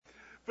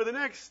For the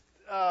next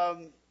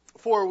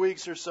 4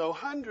 weeks or so,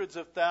 hundreds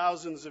of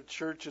thousands of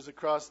churches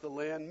across the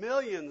land,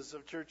 millions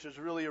of churches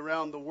really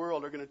around the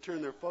world are going to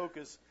turn their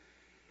focus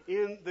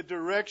in the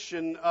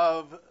direction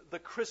of the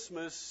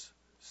Christmas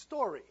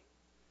story.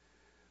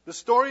 The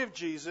story of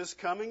Jesus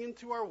coming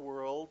into our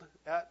world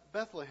at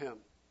Bethlehem.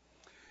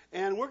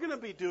 And we're going to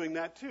be doing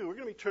that too. We're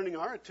going to be turning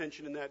our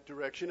attention in that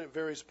direction at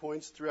various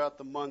points throughout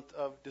the month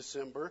of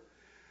December.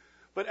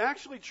 But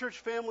actually, church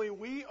family,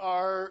 we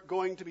are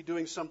going to be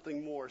doing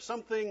something more,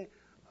 something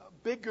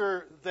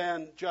bigger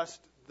than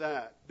just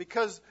that.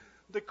 Because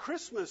the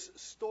Christmas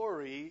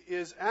story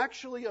is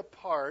actually a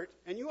part,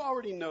 and you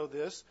already know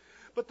this,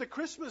 but the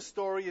Christmas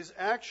story is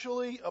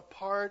actually a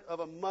part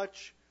of a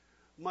much,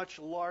 much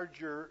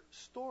larger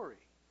story.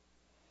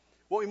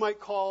 What we might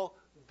call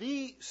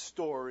the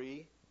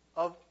story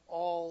of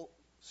all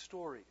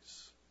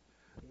stories.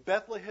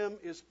 Bethlehem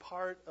is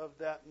part of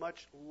that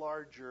much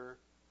larger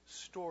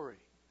story.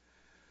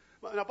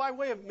 Now, by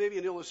way of maybe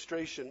an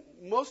illustration,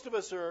 most of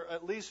us are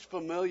at least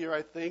familiar,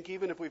 I think,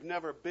 even if we've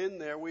never been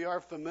there, we are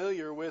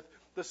familiar with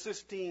the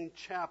Sistine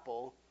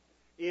Chapel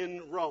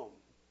in Rome.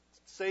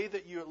 Say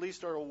that you at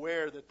least are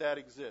aware that that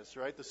exists,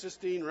 right? The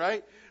Sistine,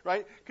 right?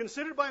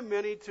 Considered by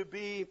many to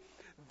be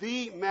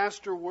the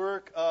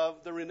masterwork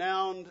of the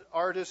renowned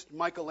artist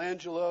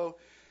Michelangelo.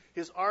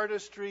 His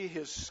artistry,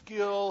 his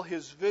skill,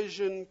 his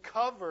vision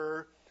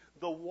cover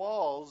the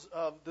walls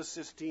of the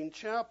Sistine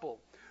Chapel.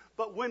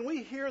 But when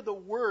we hear the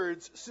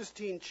words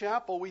Sistine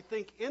Chapel, we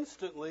think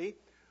instantly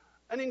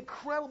an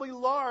incredibly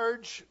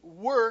large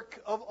work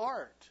of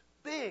art.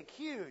 Big,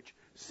 huge,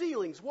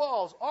 ceilings,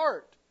 walls,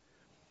 art.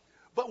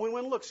 But when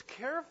one looks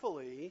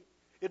carefully,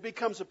 it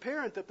becomes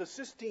apparent that the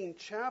Sistine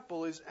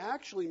Chapel is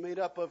actually made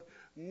up of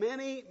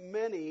many,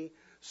 many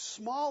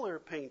smaller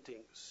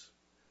paintings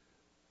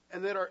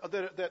and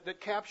that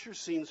capture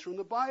scenes from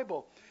the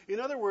Bible.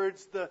 In other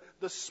words,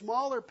 the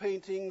smaller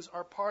paintings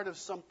are part of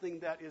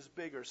something that is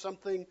bigger,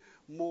 something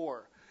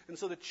more. And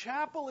so the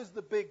chapel is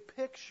the big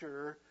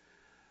picture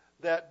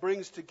that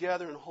brings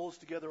together and holds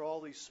together all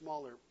these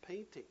smaller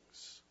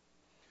paintings.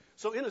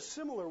 So in a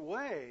similar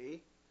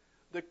way,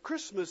 the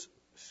Christmas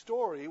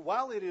story,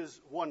 while it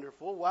is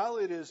wonderful, while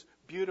it is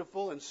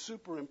beautiful and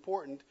super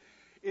important,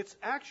 it's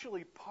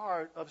actually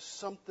part of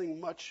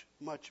something much,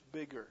 much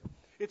bigger.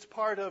 It's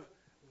part of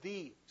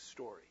the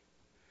story.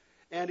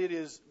 And it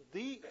is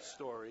the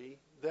story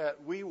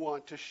that we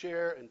want to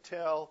share and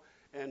tell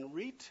and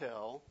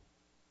retell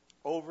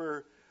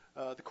over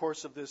the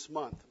course of this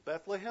month.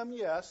 Bethlehem,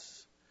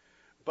 yes,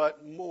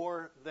 but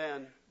more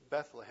than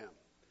Bethlehem.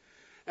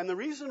 And the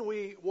reason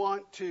we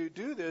want to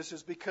do this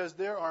is because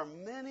there are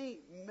many,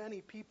 many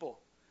people,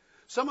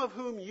 some of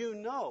whom you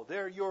know.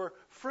 They're your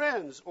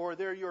friends or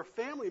they're your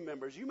family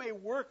members. You may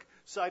work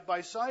side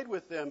by side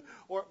with them,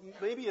 or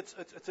maybe it's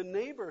a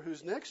neighbor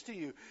who's next to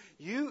you.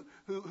 You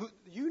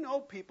know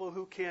people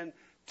who can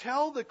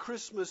tell the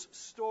Christmas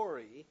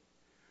story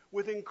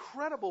with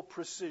incredible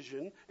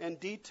precision and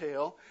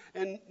detail,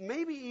 and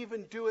maybe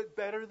even do it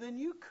better than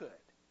you could.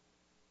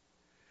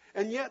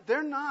 And yet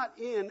they're not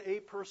in a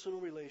personal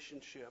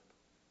relationship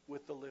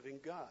with the living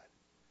God.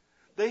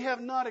 They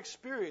have not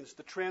experienced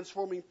the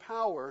transforming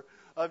power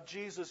of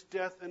Jesus'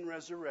 death and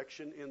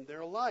resurrection in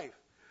their life.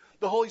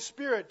 The Holy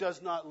Spirit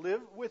does not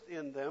live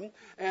within them,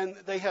 and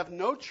they have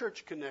no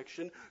church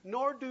connection,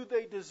 nor do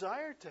they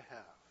desire to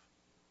have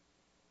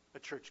a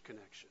church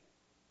connection.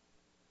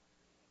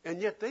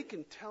 And yet they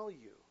can tell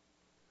you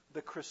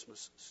the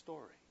Christmas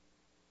story.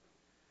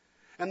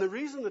 And the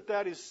reason that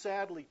that is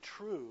sadly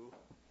true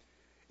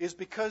is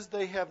because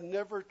they have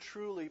never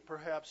truly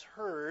perhaps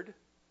heard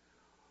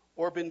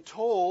or been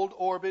told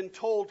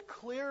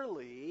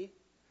clearly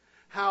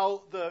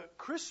how the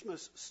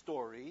Christmas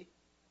story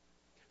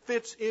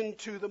fits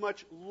into the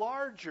much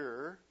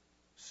larger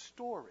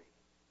story,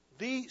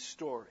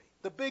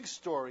 the big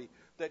story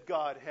that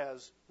God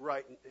has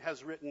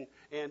written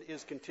and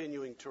is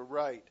continuing to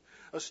write.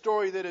 A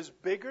story that is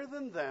bigger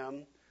than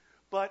them,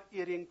 but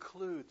it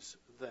includes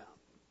them.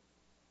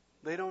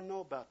 They don't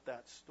know about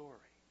that story.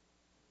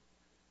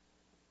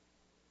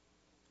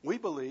 We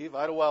believe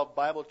Idlewild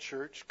Bible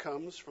Church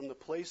comes from the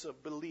place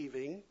of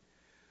believing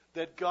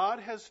that God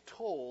has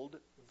told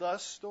the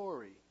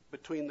story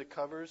between the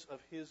covers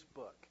of His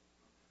book.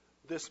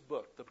 This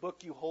book, the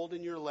book you hold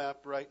in your lap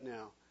right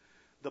now,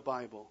 the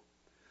Bible.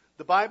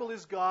 The Bible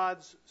is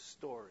God's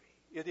story.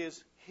 It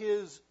is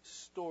His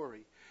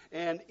story.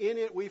 And in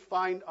it we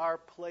find our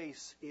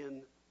place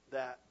in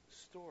that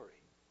story.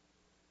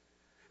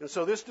 And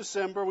so this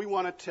December we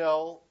want to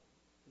tell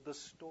the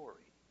story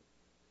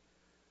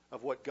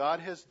of what God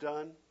has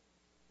done,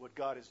 what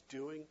God is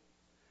doing,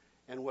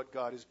 and what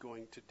God is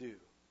going to do.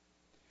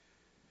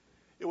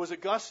 It was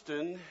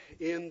Augustine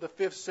in the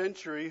 5th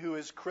century who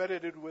is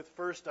credited with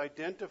first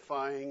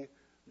identifying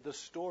the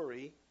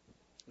story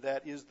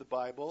that is the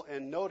Bible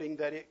and noting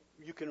that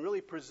you can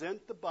really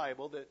present the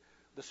Bible, that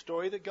the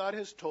story that God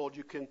has told,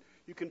 you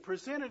can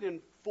present it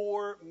in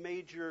 4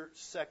 major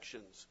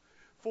sections.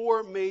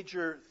 4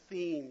 major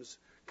themes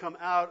come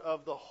out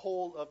of the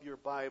whole of your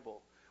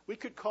Bible. We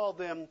could call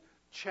them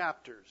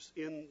chapters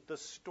in the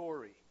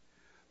story.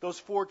 Those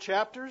 4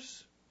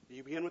 chapters,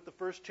 you begin with the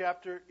first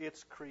chapter,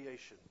 it's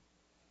creation.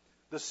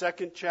 The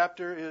second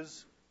chapter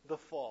is the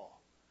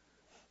fall.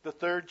 The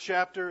third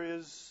chapter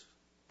is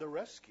the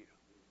rescue.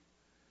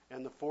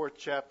 And the fourth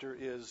chapter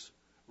is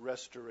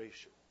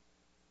restoration.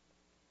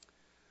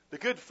 The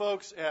good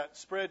folks at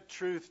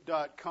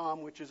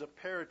spreadtruth.com, which is a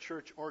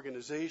parachurch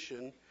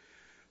organization,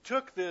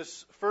 took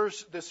this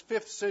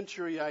 5th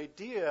century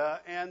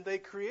idea and they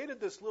created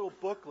this little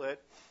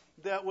booklet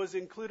that was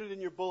included in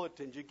your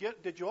bulletin.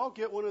 Did you all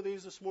get one of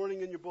these this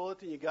morning in your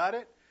bulletin? You got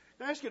it?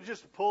 Can I ask you to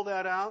just pull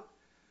that out?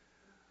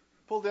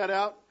 Pull that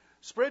out.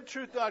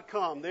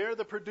 Spreadtruth.com, they're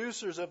the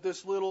producers of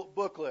this little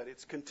booklet.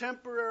 It's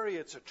contemporary,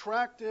 it's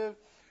attractive,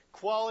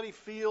 quality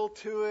feel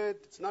to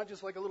it. It's not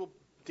just like a little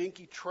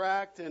dinky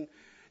tract, and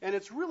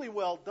it's really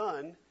well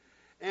done.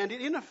 And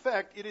in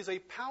effect, it is a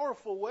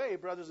powerful way,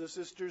 brothers and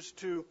sisters,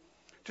 to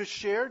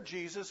share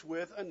Jesus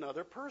with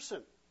another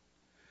person.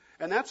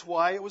 And that's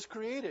why it was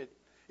created.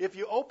 If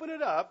you open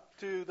it up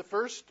to the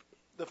first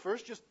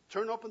just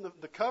turn open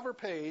the cover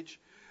page,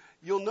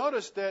 you'll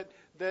notice that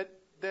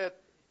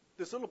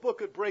this little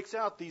booklet breaks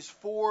out these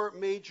 4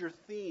 major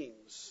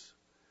themes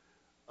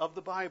of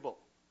the Bible.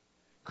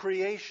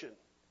 Creation,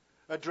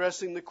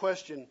 addressing the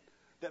question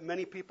that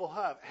many people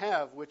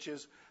have, which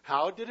is,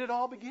 how did it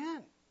all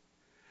begin?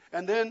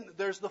 And then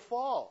there's the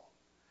fall,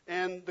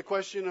 and the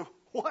question of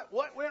what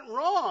went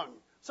wrong?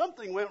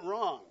 Something went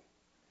wrong.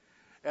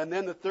 And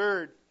then the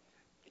third,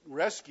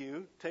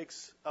 rescue,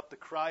 takes up the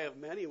cry of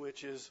many,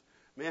 which is,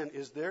 man,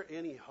 is there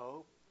any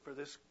hope for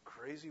this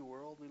crazy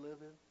world we live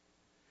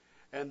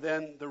in? And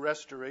then the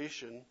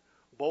restoration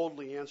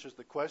boldly answers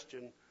the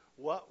question,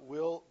 what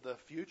will the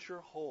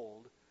future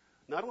hold,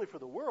 not only for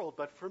the world,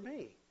 but for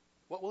me?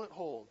 What will it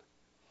hold?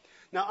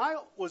 Now, I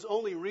was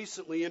only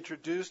recently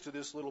introduced to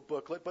this little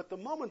booklet, but the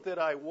moment that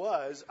I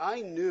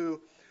knew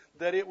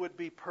that it would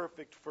be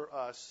perfect for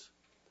us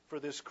for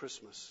this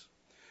Christmas.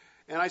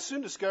 And I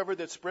soon discovered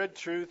that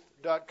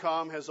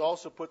spreadtruth.com has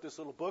also put this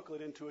little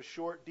booklet into a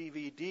short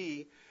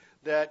DVD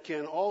that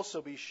can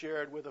also be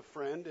shared with a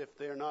friend if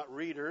they're not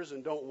readers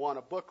and don't want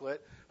a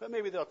booklet, but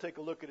maybe they'll take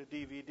a look at a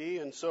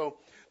DVD. And so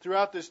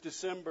throughout this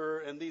December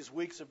and these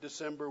weeks of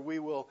December, we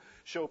will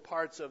show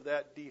parts of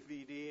that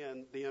DVD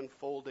and the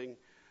unfolding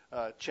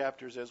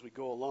chapters as we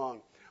go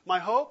along. My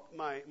hope,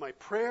 my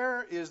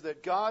prayer is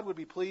that God would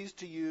be pleased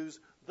to use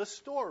the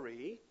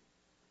story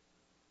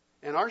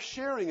and our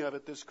sharing of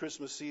it this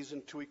Christmas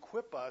season to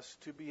equip us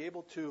to be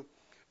able to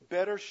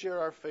better share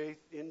our faith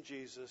in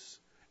Jesus,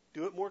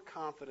 do it more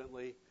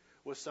confidently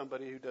with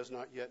somebody who does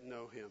not yet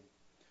know him,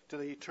 to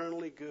the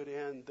eternally good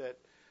end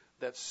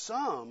that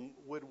some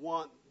would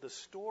want the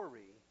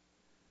story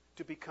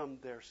to become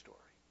their story.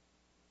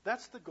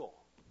 That's the goal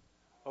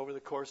over the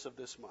course of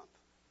this month.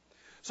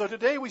 So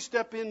today we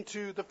step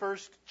into the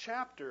first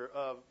chapter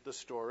of the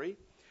story,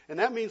 and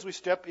that means we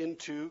step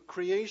into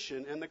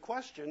creation and the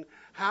question,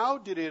 how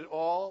did it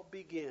all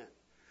begin?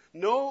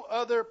 No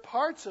other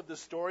parts of the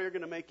story are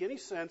going to make any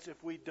sense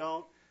if we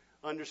don't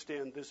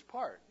understand this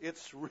part.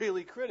 It's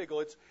really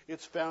critical.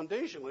 It's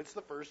foundational. It's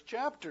the first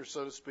chapter,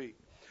 so to speak.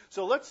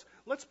 So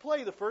let's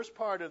play the first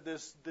part of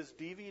this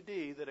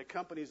DVD that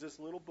accompanies this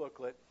little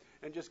booklet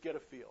and just get a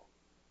feel.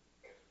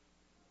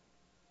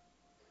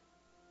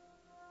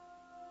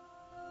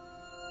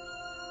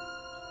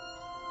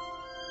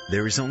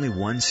 There is only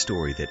one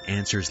story that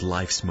answers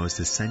life's most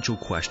essential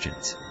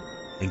questions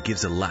and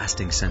gives a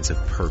lasting sense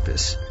of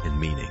purpose and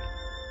meaning.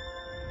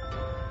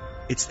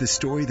 It's the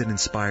story that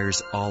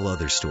inspires all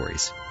other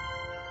stories.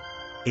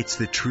 It's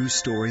the true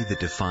story that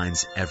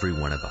defines every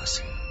one of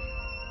us.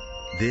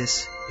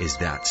 This is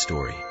that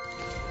story.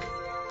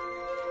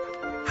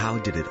 How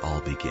did it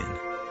all begin?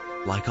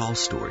 Like all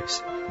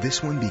stories,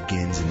 this one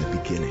begins in the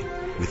beginning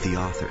with the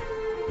author,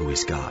 who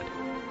is God.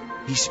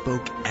 He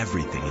spoke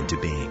everything into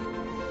being.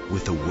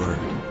 With a word,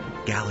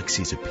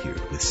 galaxies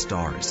appeared with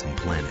stars and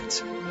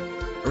planets.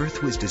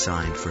 Earth was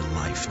designed for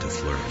life to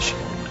flourish.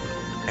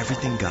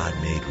 Everything God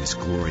made was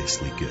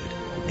gloriously good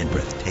and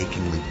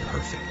breathtakingly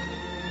perfect.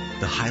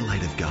 The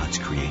highlight of God's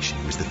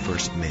creation was the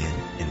first man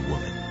and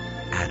woman,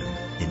 Adam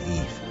and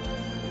Eve.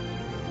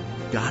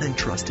 God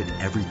entrusted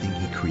everything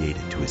he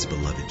created to his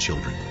beloved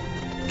children,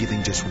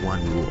 giving just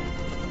one rule.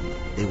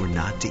 They were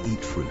not to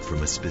eat fruit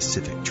from a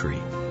specific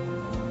tree.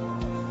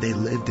 They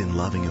lived in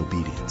loving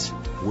obedience,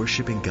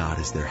 worshiping God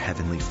as their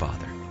heavenly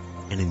Father,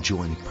 and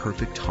enjoying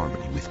perfect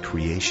harmony with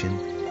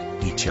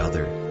creation, each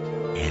other,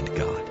 and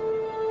God.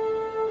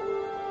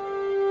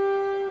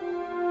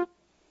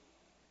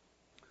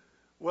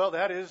 Well,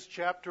 that is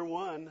chapter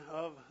 1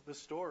 of the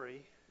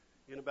story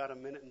in about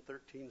 1 minute and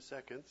 13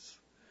 seconds.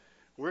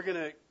 We're going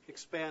to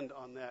expand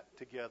on that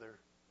together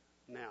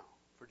now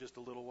for just a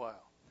little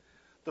while.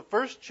 The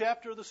first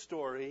chapter of the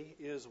story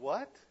is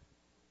what?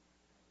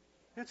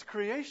 It's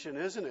creation,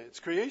 isn't it? It's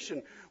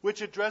creation,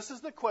 which addresses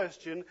the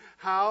question,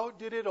 how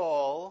did it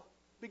all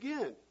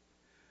begin?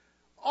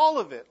 All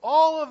of it,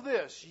 all of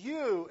this,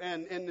 you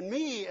and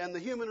me and the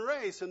human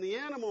race and the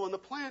animal and the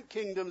plant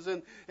kingdoms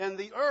and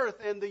the earth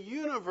and the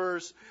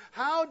universe,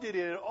 how did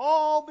it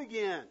all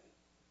begin?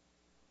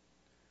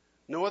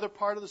 No other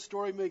part of the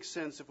story makes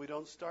sense if we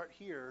don't start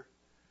here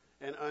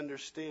and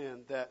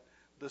understand that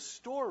the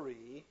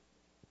story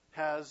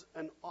has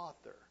an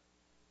author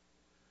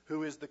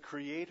who is the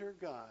creator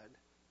God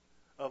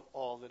of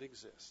all that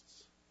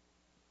exists.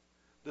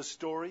 The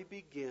story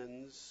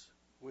begins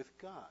with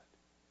God.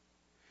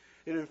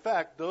 And in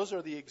fact, those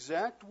are the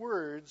exact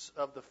words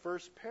of the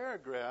first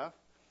paragraph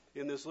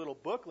in this little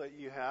booklet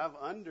you have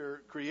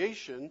under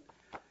creation.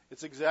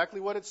 It's exactly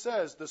what it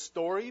says. The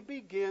story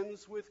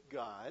begins with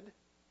God,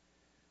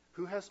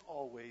 who has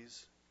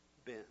always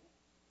been.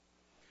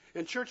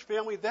 And church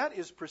family, that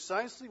is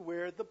precisely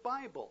where the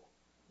Bible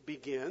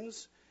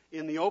begins,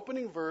 in the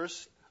opening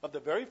verse of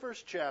the very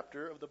first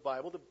chapter of the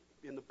Bible,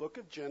 in the book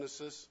of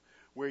Genesis,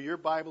 where your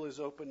Bible is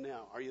open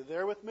now. Are you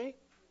there with me?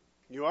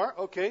 You are?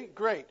 Okay,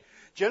 great.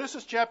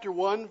 Genesis chapter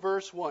 1,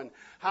 verse 1.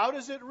 How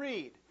does it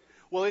read?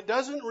 Well, it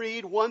doesn't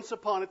read once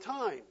upon a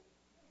time,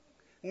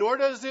 nor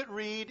does it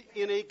read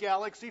in a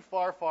galaxy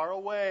far, far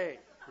away,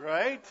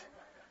 right?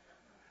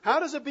 How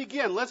does it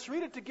begin? Let's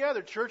read it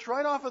together, church,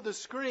 right off of the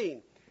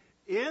screen.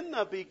 In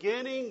the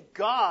beginning,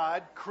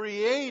 God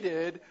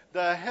created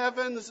the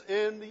heavens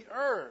and the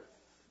earth.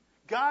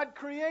 God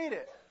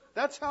created.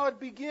 That's how it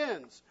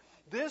begins.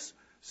 This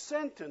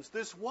sentence,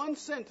 this one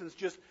sentence,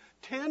 just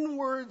 10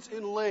 words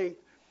in length,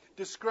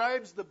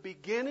 describes the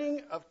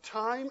beginning of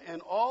time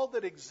and all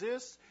that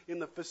exists in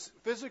the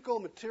physical,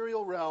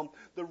 material realm,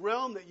 the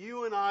realm that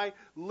you and I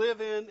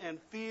live in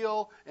and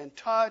feel and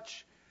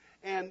touch.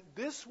 And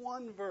this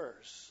one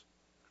verse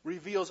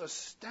reveals a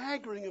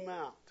staggering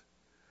amount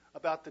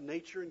about the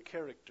nature and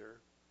character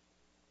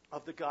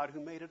of the God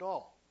who made it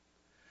all.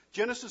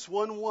 Genesis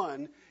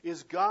 1:1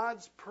 is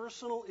God's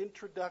personal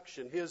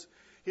introduction,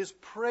 his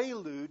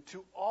prelude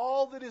to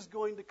all that is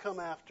going to come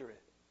after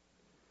it.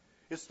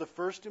 It's the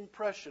first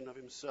impression of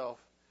himself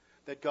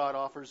that God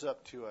offers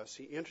up to us.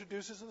 He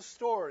introduces the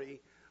story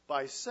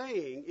by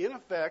saying, in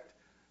effect,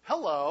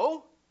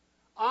 hello,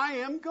 I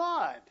am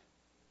God.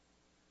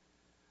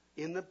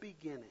 In the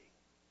beginning,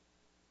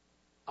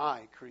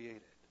 I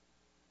created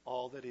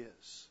all that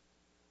is,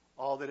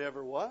 all that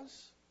ever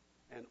was,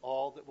 and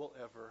all that will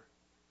ever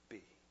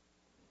be.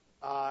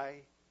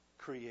 I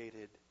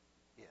created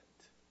it.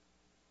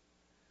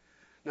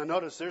 Now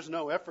notice there's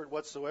no effort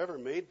whatsoever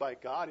made by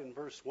God in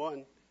verse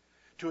 1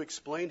 to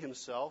explain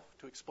himself,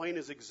 to explain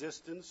his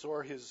existence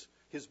or his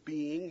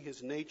being,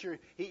 his nature.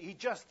 He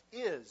just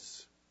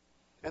is.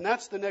 And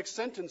that's the next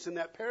sentence in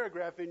that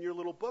paragraph in your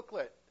little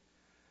booklet.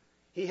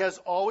 He has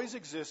always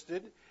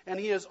existed, and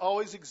he has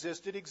always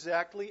existed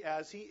exactly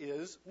as he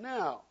is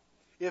now.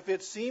 If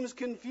it seems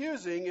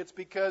confusing, it's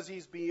because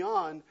he's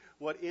beyond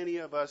what any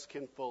of us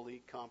can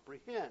fully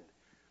comprehend.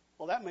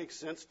 Well, that makes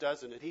sense,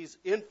 doesn't it? He's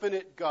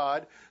infinite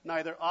God,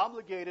 neither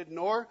obligated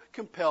nor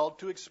compelled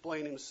to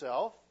explain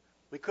himself.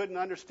 We couldn't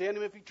understand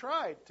him if he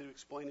tried to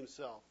explain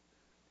himself.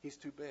 He's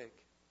too big.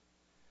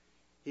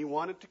 He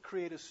wanted to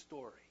create a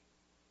story,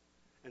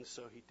 and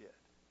so he did,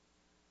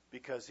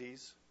 because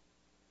he's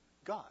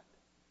God,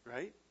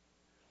 right?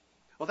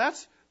 Well,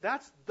 that's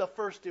the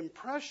first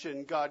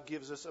impression God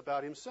gives us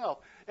about himself.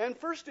 And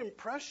first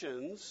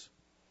impressions,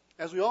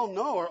 as we all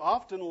know, are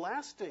often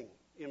lasting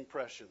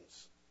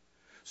impressions.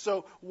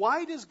 So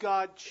why does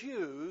God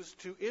choose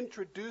to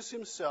introduce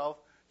himself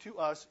to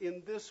us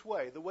in this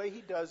way, the way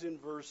he does in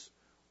verse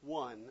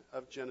 1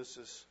 of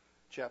Genesis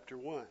chapter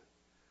 1?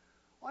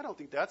 Well, I don't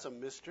think that's a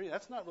mystery.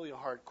 That's not really a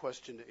hard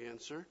question to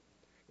answer.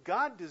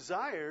 God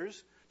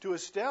desires to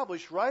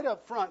establish right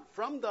up front,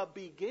 from the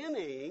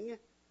beginning,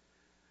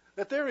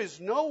 that there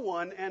is no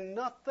one and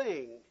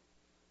nothing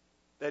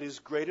that is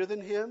greater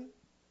than him,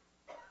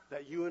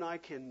 that you and I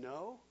can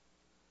know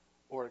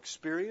or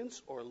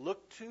experience or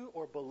look to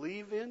or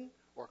believe in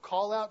or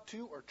call out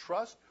to or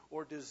trust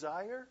or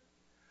desire.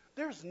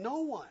 There's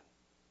no one,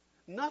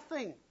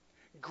 nothing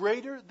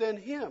greater than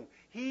him.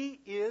 He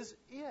is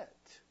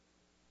it.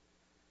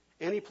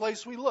 Any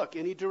place we look,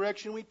 any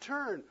direction we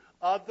turn,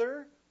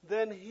 other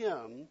than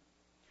him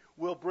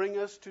will bring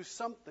us to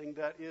something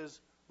that is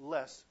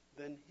less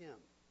than him.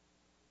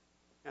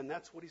 And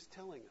that's what he's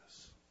telling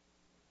us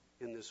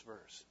in this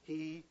verse.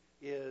 He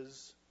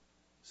is,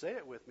 say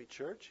it with me,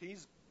 church,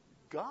 he's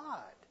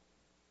God.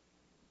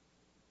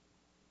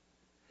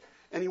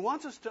 And he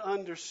wants us to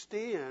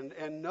understand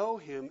and know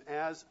him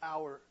as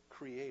our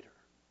creator,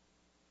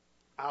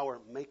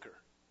 our maker,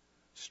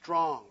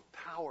 strong,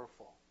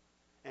 powerful,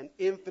 and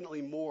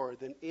infinitely more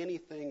than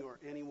anything or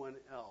anyone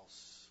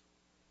else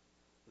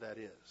that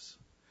is.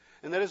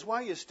 And that is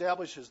why he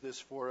establishes this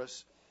for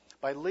us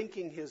by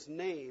linking his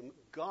name,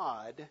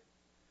 God,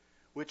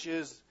 which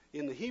is,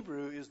 in the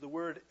Hebrew, is the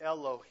word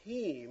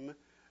Elohim,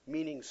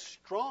 meaning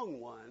strong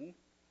one.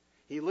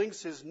 He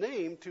links his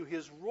name to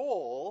his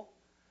role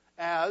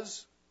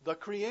as the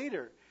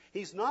creator.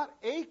 He's not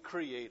a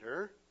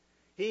creator.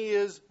 He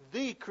is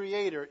the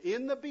creator.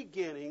 In the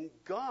beginning,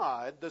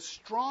 God, the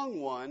strong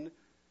one,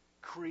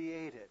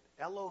 created.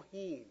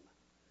 Elohim,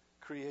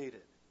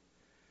 created.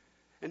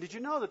 And did you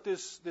know that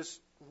this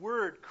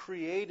word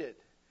created,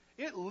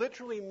 it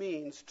literally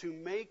means to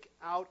make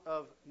out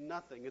of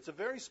nothing. It's a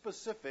very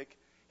specific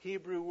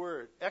Hebrew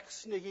word,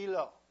 ex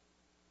nihilo,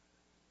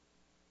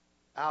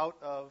 out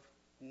of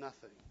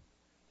nothing.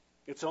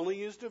 It's only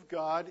used of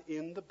God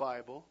in the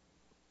Bible.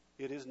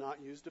 It is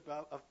not used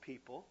of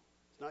people.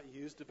 It's not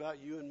used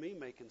about you and me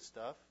making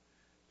stuff,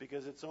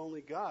 because it's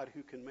only God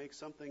who can make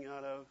something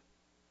out of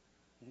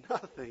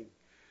nothing.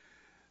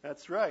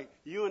 That's right.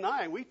 You and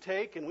I, we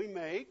take and we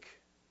make,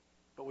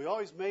 but we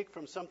always make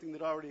from something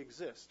that already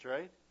exists,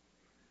 right?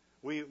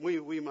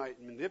 We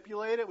might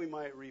manipulate it, we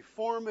might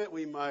reform it,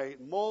 we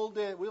might mold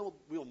it,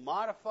 we'll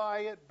modify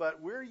it,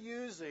 but we're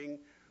using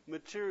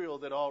material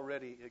that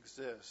already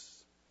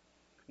exists.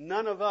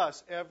 None of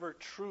us ever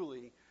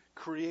truly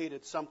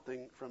created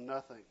something from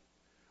nothing.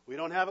 We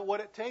don't have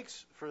what it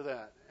takes for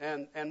that.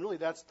 And really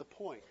that's the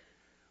point.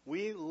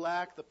 We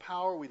lack the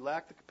power, we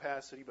lack the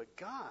capacity, but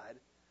God,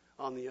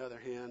 on the other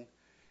hand,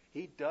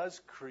 He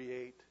does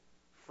create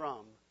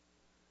from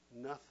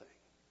nothing.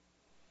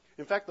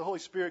 In fact, the Holy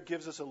Spirit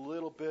gives us a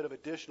little bit of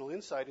additional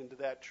insight into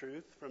that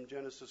truth from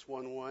Genesis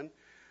 1:1,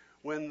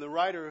 when the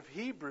writer of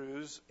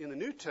Hebrews in the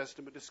New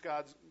Testament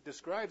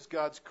describes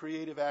God's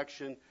creative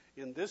action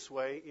in this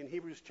way in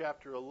Hebrews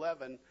chapter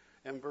 11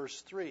 and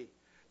verse 3.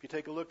 If you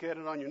take a look at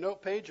it on your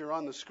note page or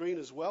on the screen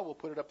as well, we'll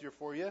put it up here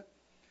for you.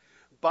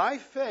 By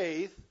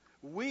faith,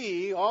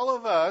 we, all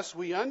of us,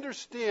 we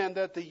understand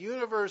that the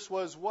universe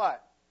was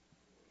what?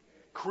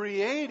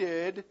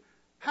 Created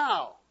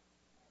how?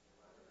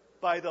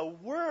 By the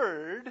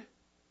Word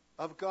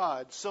of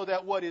God, so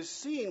that what is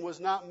seen was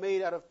not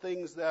made out of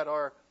things that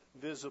are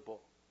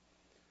visible.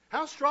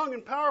 How strong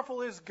and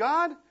powerful is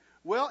God?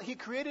 Well, He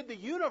created the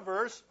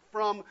universe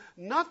from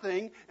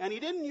nothing, and He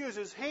didn't use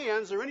His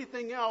hands or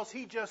anything else.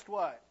 He just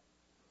what?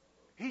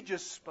 He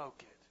just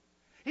spoke it.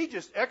 He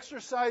just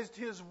exercised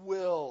His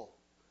will.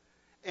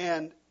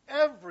 And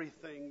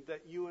everything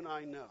that you and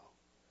I know,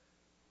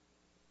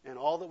 and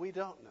all that we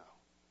don't know,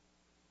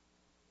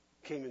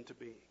 came into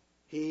being.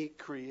 He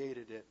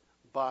created it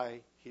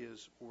by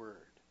His Word.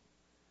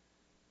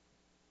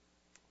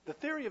 The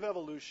theory of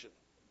evolution.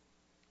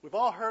 We've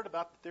all heard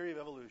about the theory of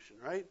evolution,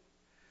 right?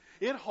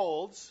 It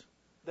holds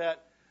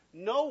that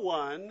no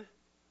one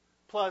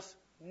plus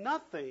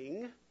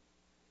nothing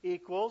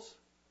equals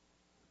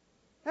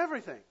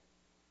everything.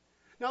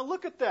 Now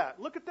look at that.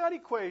 Look at that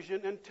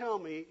equation and tell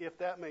me if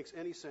that makes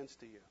any sense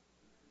to you.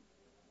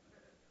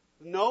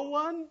 No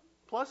one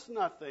plus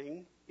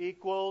nothing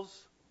equals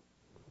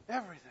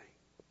everything.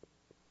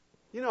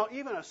 You know,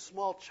 even a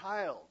small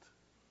child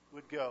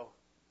would go,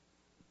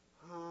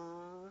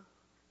 huh?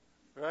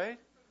 Right?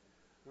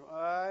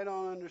 I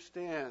don't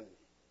understand.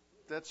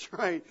 That's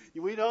right.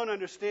 We don't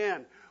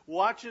understand.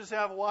 Watches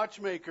have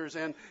watchmakers,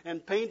 and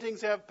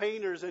paintings have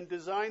painters, and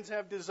designs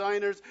have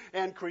designers,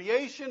 and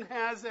creation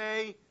has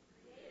a...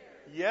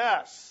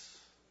 Yes.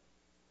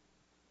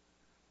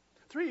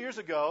 3 years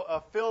ago,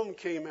 a film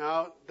came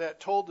out that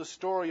told the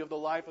story of the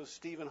life of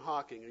Stephen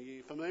Hawking. Are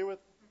you familiar with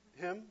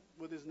him,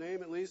 with his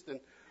name at least, and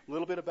a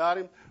little bit about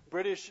him?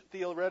 British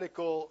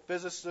theoretical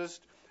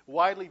physicist,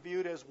 widely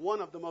viewed as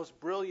one of the most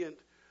brilliant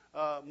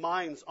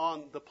minds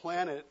on the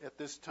planet at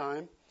this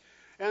time.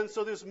 And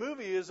so this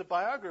movie is a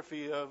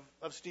biography of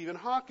Stephen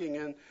Hawking,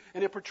 and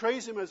it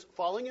portrays him as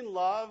falling in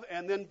love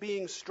and then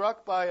being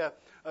struck by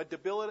a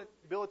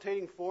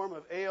debilitating form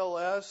of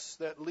ALS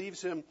that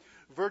leaves him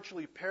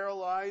virtually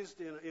paralyzed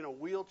in a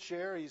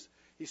wheelchair. He's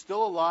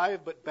still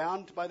alive, but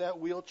bound by that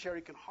wheelchair.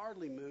 He can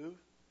hardly move.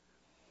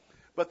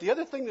 But the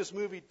other thing this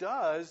movie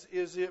does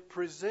is it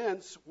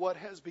presents what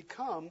has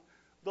become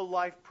the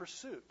life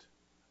pursuit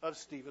of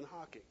Stephen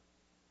Hawking.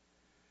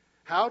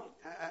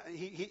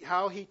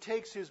 How he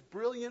takes his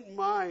brilliant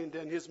mind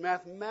and his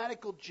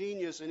mathematical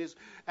genius and his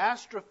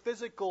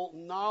astrophysical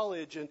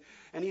knowledge, and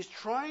he's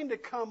trying to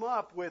come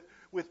up with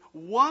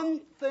one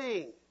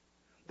thing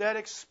that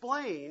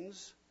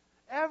explains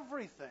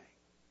everything.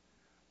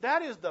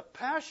 That is the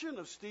passion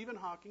of Stephen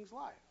Hawking's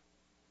life.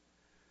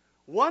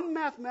 One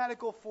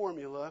mathematical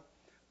formula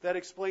that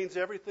explains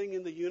everything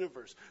in the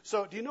universe.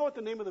 So, do you know what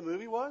the name of the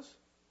movie was?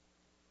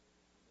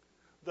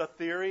 The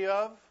Theory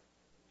of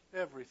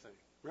Everything.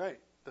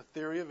 Right, the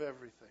theory of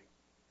everything.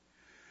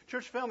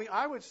 Church family,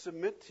 I would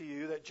submit to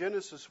you that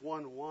Genesis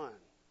 1:1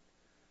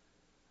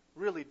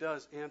 really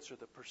does answer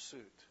the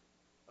pursuit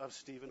of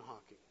Stephen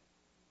Hawking.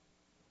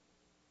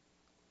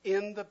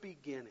 In the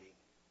beginning,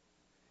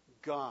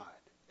 God,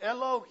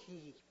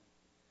 Elohim,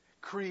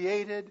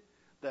 created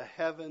the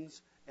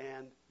heavens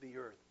and the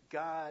earth.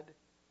 God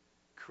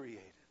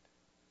created.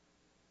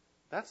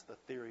 That's the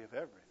theory of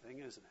everything,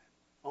 isn't it?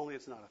 Only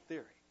it's not a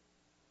theory.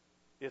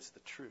 It's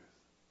the truth.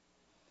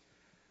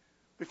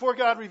 Before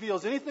God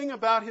reveals anything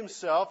about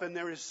Himself, and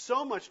there is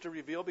so much to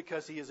reveal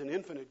because He is an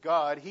infinite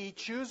God, He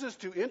chooses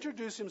to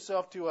introduce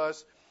Himself to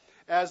us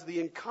as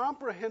the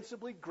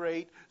incomprehensibly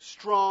great,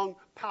 strong,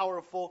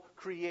 powerful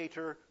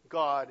Creator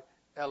God,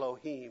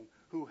 Elohim,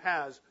 who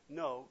has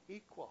no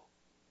equal.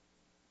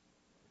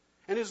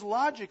 And his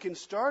logic in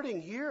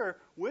starting here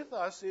with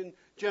us in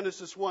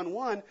Genesis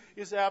 1:1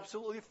 is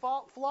absolutely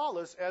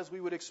flawless, as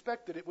we would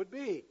expect that it would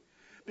be.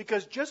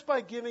 Because just by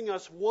giving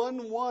us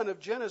 1:1 of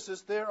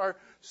Genesis, there are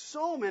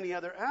so many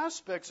other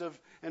aspects of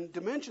and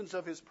dimensions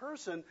of his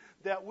person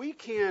that we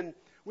can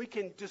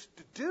just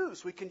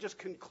deduce, we can just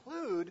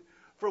conclude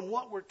from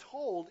what we're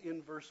told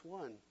in verse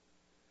 1.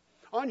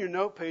 On your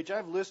note page,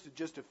 I've listed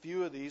just a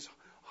few of these.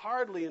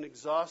 Hardly an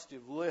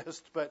exhaustive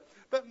list, but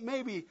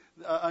maybe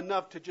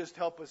enough to just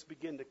help us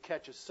begin to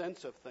catch a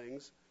sense of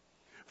things.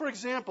 For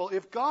example,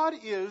 if God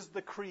is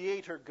the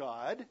creator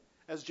God,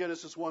 as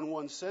Genesis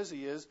 1:1 says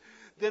he is,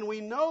 then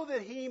we know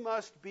that he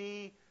must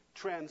be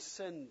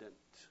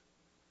transcendent.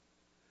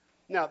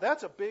 Now,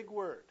 that's a big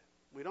word.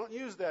 We don't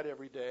use that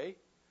every day.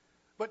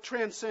 But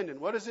transcendent,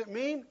 what does it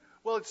mean?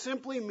 Well, it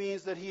simply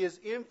means that he is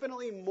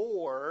infinitely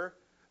more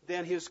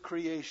than his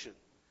creation.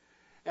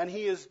 And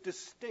he is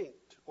distinct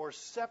or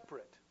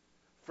separate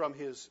from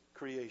his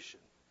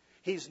creation.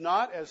 He's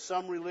not, as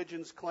some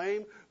religions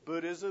claim,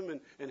 Buddhism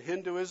and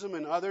Hinduism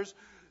and others,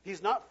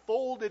 he's not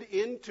folded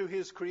into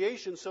his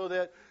creation so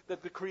that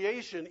the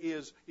creation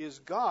is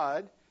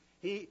God.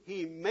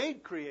 He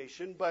made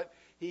creation, but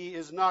he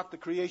is not the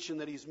creation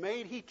that he's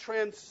made. He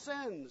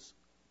transcends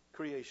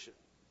creation.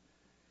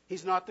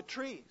 He's not the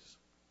trees.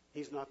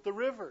 He's not the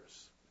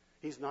rivers.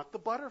 He's not the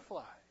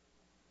butterfly.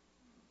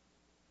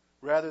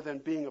 Rather than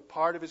being a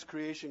part of his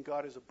creation,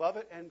 God is above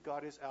it and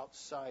God is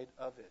outside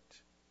of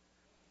it.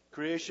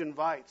 Creation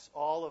invites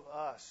all of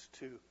us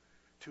to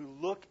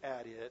look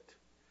at it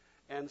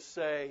and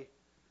say,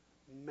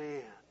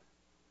 man,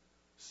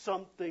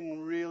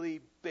 something really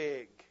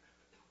big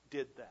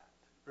did that,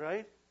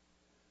 right?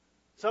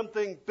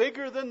 Something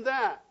bigger than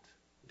that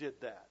did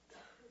that.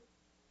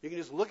 You can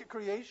just look at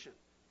creation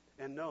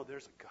and know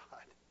there's a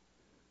God.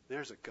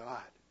 There's a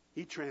God.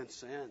 He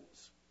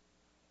transcends.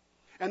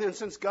 And then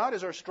since God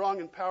is our strong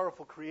and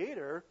powerful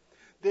creator,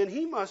 then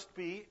he must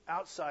be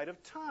outside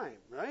of time,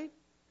 right?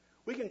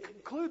 We can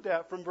conclude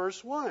that from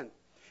verse 1.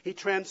 He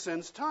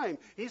transcends time.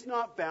 He's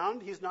not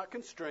bound, he's not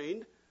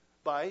constrained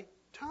by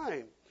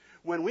time.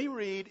 When we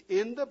read,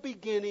 in the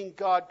beginning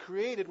God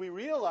created, we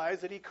realize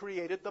that he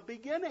created the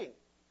beginning.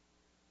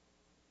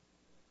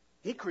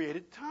 He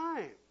created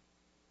time.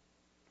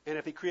 And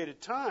if he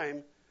created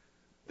time,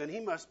 then he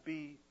must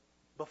be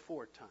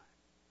before time,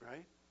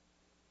 right?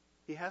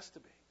 He has to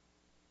be.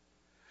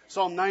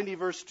 Psalm 90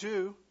 verse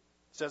 2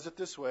 says it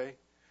this way: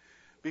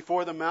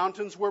 before the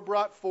mountains were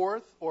brought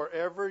forth, or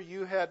ever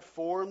you had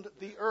formed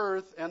the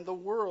earth and the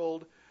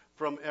world,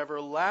 from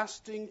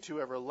everlasting to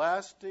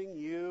everlasting,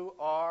 you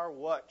are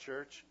what,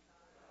 church?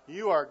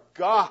 You are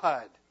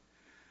God.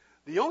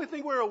 The only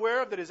thing we're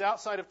aware of that is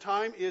outside of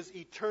time is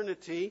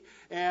eternity,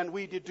 and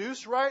we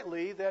deduce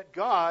rightly that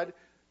God,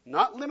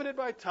 not limited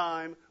by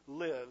time,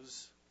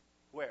 lives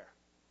where?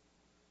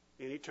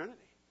 In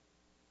eternity.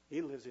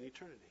 He lives in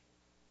eternity.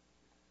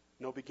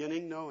 No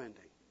beginning, no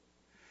ending.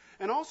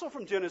 And also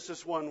from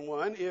Genesis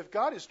 1:1, if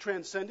God is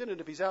transcendent and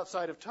if he's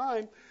outside of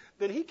time,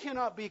 then he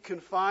cannot be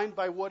confined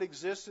by what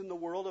exists in the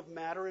world of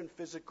matter and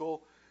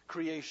physical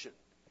creation.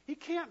 He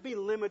can't be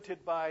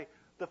limited by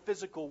the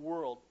physical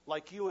world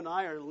like you and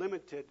I are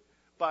limited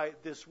by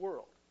this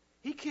world.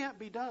 He can't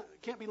be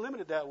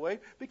limited that way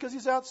because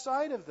he's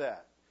outside of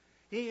that.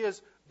 He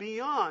is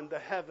beyond the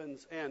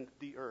heavens and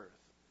the earth.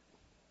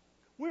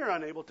 We're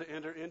unable to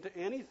enter into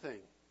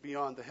anything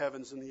beyond the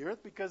heavens and the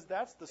earth because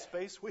that's the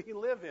space we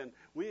live in.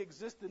 We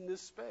exist in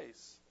this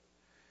space.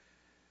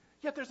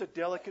 Yet there's a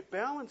delicate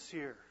balance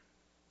here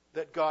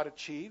that God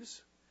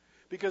achieves,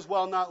 because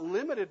while not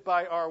limited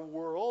by our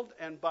world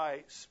and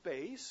by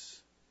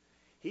space,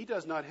 he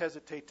does not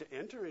hesitate to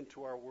enter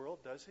into our world,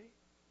 does he?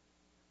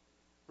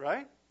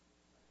 Right?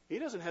 He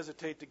doesn't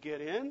hesitate to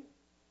get in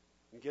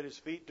and get his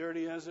feet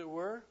dirty, as it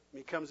were.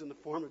 He comes in the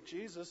form of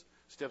Jesus,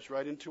 steps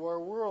right into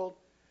our world.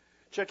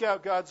 Check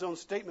out God's own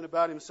statement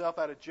about himself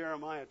out of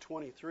Jeremiah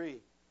 23.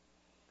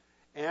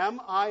 Am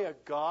I a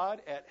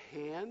God at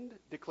hand,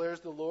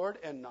 declares the Lord,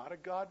 and not a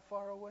God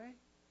far away?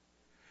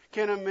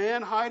 Can a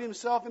man hide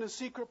himself in a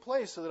secret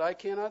place so that I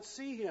cannot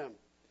see him?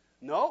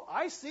 No,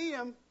 I see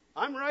him.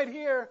 I'm right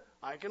here.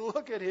 I can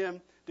look at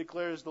him,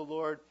 declares the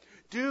Lord.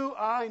 Do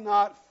I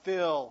not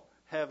fill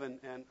heaven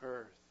and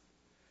earth?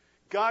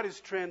 God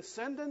is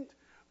transcendent,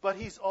 but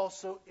he's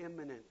also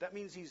immanent. That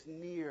means he's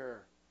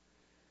near.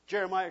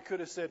 Jeremiah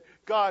could have said,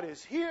 God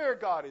is here,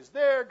 God is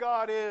there,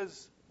 God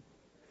is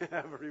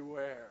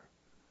everywhere.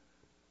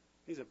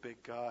 He's a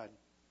big God.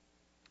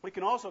 We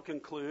can also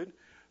conclude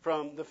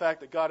from the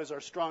fact that God is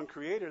our strong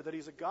creator that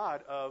he's a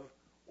God of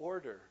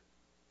order.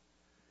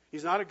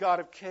 He's not a God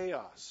of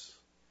chaos.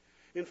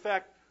 In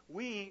fact,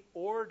 we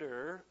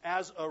order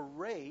as a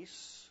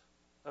race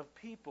of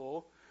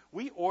people,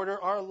 we order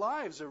our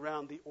lives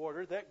around the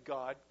order that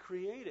God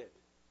created.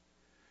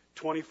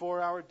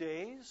 24-hour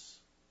days,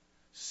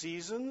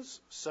 seasons,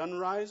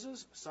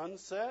 sunrises,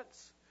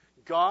 sunsets.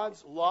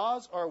 God's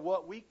laws are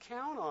what we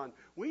count on.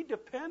 We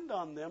depend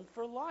on them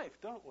for life,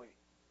 don't we?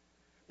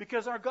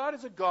 Because our God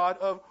is a God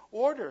of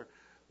order.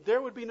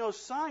 There would be no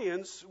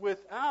science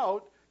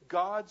without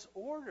God's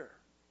order.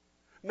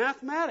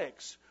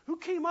 Mathematics. Who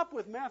came up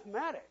with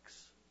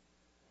mathematics?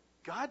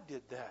 God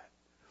did that.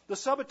 The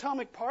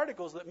subatomic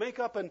particles that make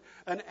up an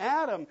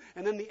atom,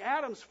 and then the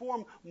atoms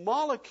form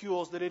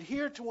molecules that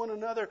adhere to one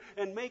another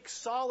and make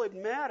solid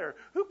matter.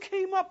 Who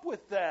came up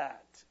with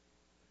that?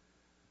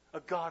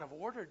 A God of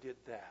order did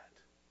that.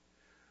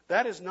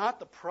 That is not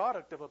the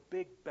product of a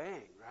big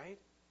bang, right?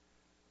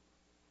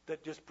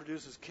 That just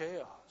produces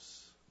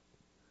chaos.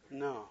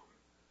 No.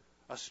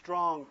 A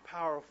strong,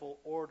 powerful,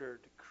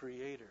 ordered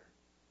Creator.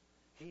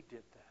 He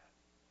did that.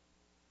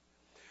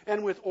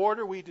 And with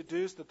order, we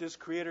deduce that this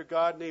Creator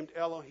God named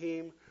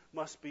Elohim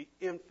must be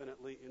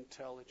infinitely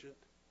intelligent.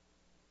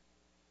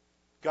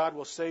 God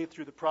will say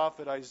through the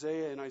prophet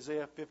Isaiah in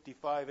Isaiah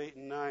 55, 8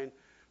 and 9,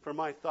 "For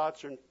my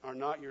thoughts are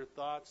not your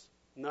thoughts,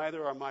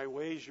 neither are my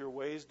ways your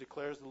ways,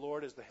 declares the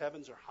Lord. As the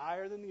heavens are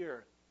higher than the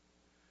earth,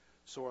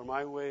 so are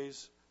my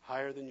ways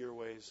higher than your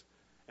ways,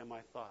 and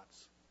my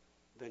thoughts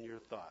than your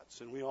thoughts."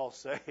 And we all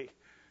say,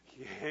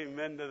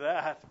 amen to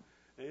that.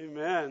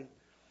 Amen.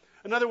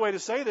 Another way to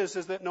say this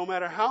is that no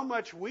matter how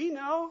much we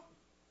know,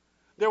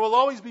 there will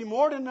always be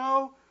more to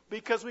know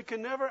because we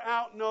can never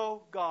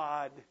out-know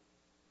God.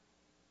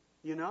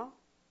 You know?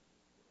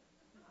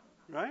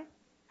 Right?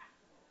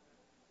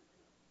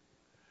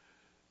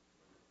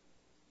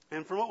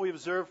 And from what we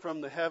observe from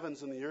the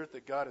heavens and the earth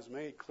that God has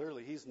made,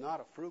 clearly He's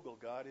not a frugal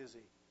God, is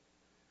He?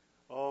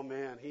 Oh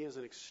man, He is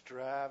an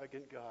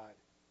extravagant God.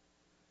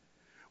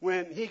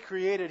 When He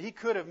created, He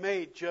could have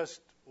made just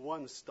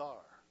one star.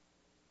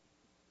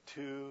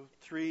 2,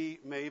 3,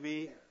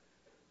 maybe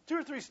 2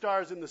 or 3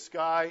 stars in the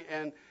sky,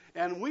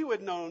 and we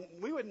wouldn't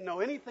know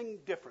anything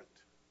different.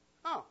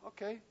 Oh,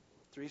 okay,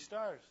 3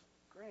 stars,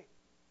 great.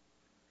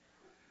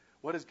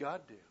 What does God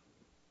do?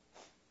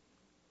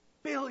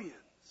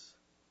 Billions,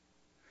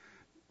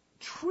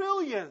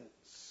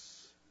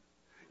 trillions,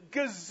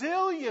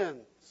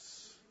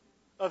 gazillions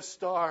of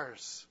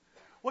stars.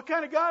 What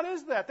kind of God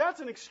is that? That's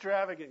an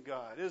extravagant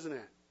God, isn't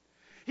it?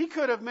 He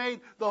could have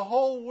made the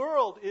whole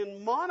world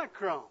in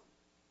monochrome.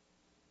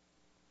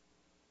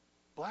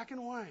 Black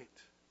and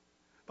white.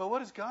 But what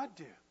does God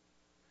do?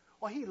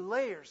 Well, He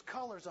layers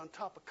colors on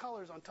top of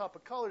colors on top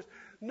of colors.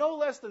 No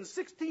less than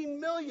 16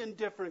 million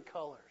different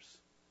colors.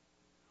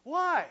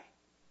 Why?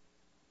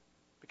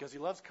 Because He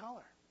loves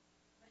color.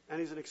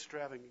 And He's an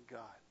extravagant God.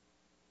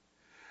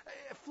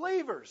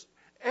 Flavors.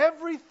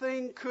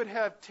 Everything could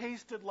have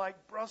tasted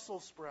like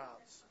Brussels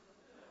sprouts.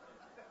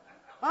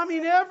 I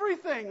mean,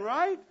 everything,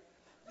 right?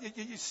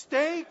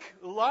 Steak,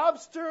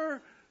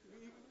 lobster,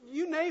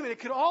 you name it. It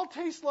could all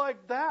taste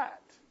like that.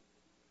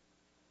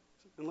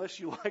 Unless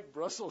you like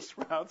Brussels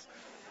sprouts.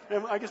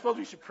 And I suppose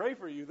we should pray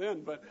for you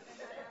then. But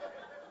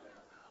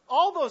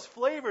all those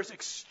flavors,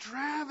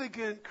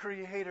 extravagant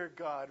Creator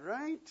God,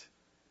 right?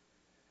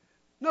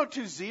 No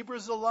 2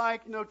 zebras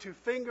alike, no 2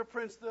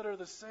 fingerprints that are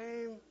the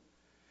same.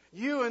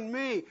 You and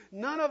me,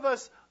 none of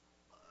us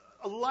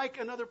like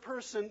another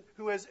person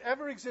who has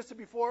ever existed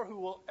before, who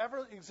will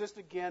ever exist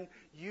again.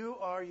 You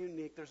are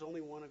unique. There's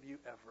only one of you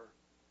ever.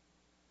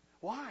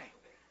 Why?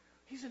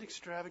 He's an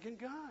extravagant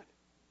God.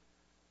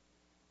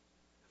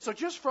 So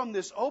just from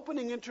this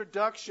opening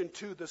introduction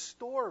to the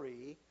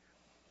story,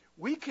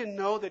 we can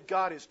know that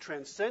God is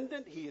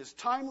transcendent, He is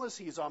timeless,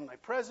 He is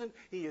omnipresent,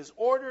 He is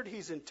ordered,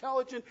 He's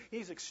intelligent,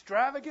 He's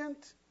extravagant.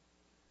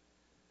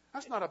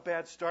 That's not a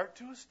bad start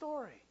to a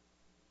story.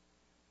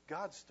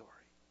 God's story.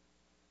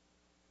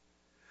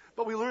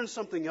 But we learn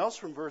something else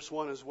from verse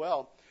 1 as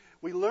well.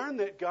 We learn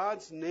that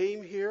God's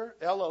name here,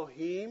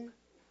 Elohim,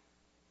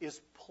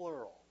 is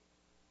plural.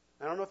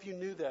 I don't know if you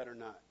knew that or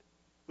not.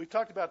 We've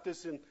talked about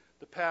this in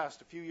the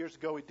past. A few years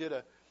ago, we did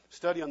a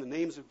study on the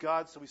names of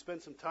God, so we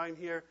spent some time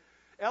here.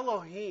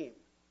 Elohim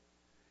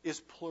is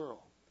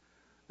plural.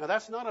 Now,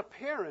 that's not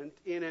apparent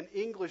in an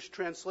English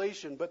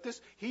translation, but this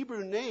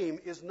Hebrew name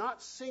is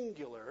not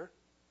singular,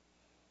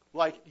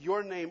 like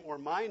your name or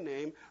my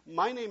name.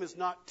 My name is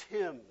not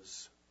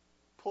Tim's,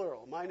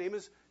 plural. My name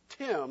is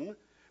Tim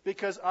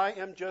because I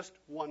am just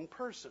one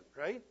person,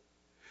 right?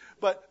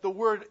 But the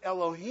word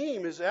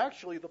Elohim is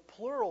actually the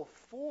plural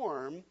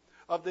form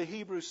of the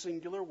Hebrew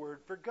singular word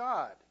for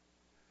God.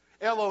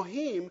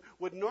 Elohim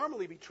would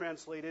normally be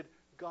translated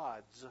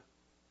gods,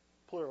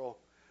 plural.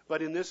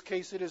 But in this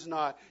case, it is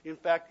not. In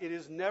fact, it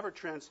is never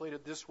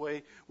translated this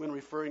way when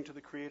referring to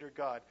the Creator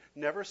God.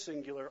 Never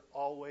singular,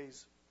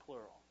 always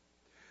plural.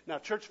 Now,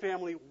 church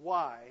family,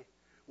 why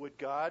would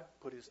God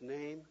put His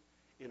name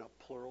in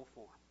a plural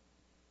form?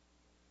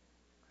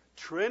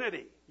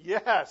 Trinity.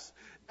 Yes,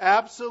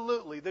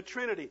 absolutely. The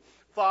Trinity.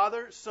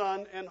 Father,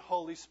 Son, and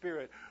Holy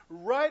Spirit.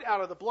 Right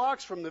out of the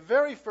blocks from the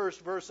very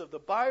first verse of the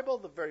Bible,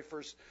 the very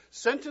first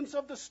sentence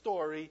of the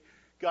story,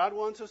 God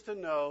wants us to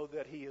know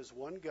that He is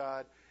one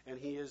God and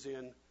He is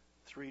in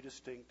 3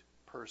 distinct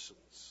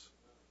persons.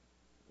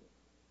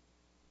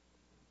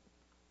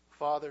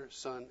 Father,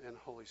 Son, and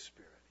Holy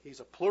Spirit. He's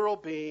a plural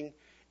being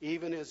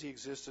even as He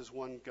exists as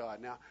one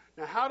God. Now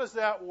how does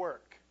that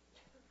work?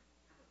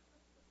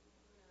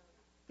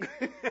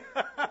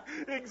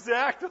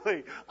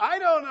 Exactly. I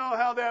don't know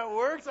how that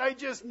works. I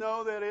just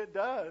know that it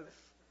does.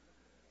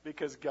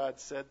 Because God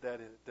said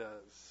that it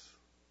does.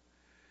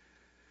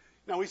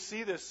 Now we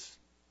see this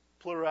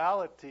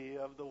plurality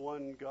of the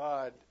one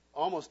God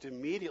almost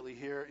immediately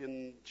here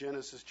in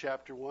Genesis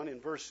chapter 1.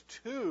 In verse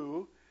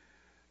 2,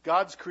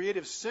 God's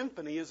creative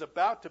symphony is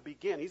about to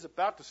begin. He's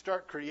about to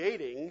start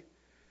creating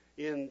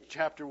in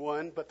chapter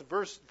 1. But the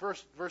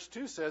verse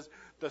 2 says,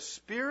 the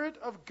Spirit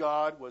of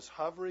God was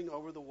hovering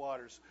over the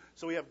waters.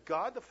 So we have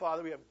God the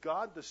Father, we have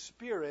God the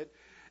Spirit.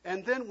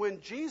 And then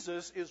when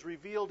Jesus is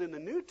revealed in the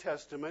New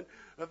Testament,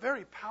 a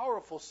very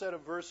powerful set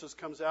of verses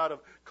comes out of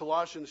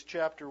Colossians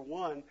chapter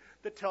 1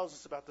 that tells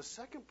us about the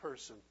second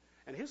person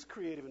and his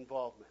creative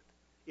involvement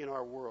in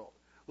our world.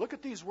 Look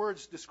at these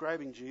words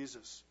describing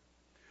Jesus.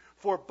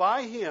 For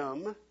by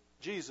him,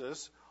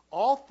 Jesus,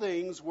 all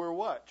things were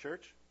what,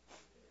 church?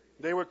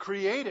 They were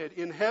created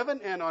in heaven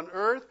and on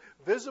earth,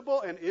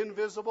 visible and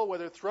invisible,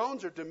 whether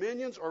thrones or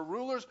dominions or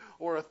rulers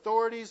or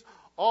authorities.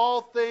 All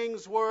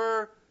things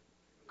were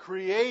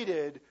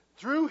created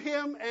through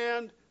him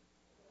and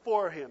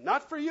for him.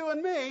 Not for you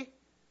and me,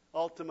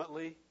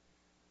 ultimately.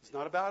 It's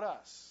not about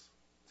us.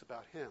 It's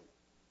about him.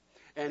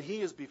 And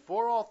he is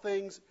before all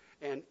things,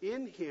 and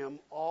in him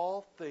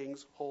all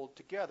things hold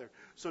together.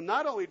 So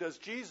not only does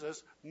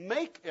Jesus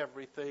make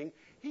everything,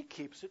 he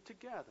keeps it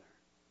together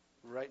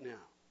right now.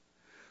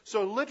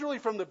 So literally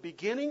from the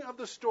beginning of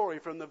the story,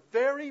 from the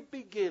very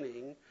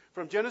beginning,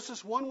 from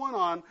Genesis 1:1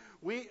 on,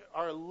 we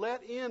are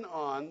let in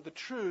on the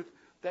truth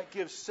that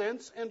gives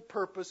sense and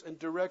purpose and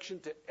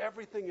direction to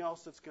everything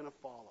else that's going to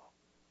follow.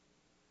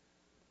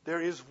 There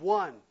is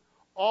one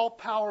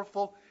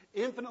all-powerful,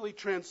 infinitely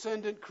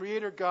transcendent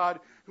Creator God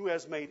who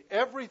has made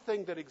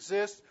everything that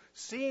exists,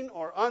 seen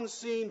or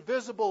unseen,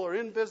 visible or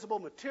invisible,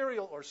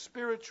 material or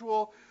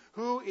spiritual,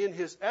 who in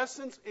his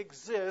essence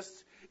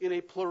exists in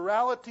a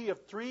plurality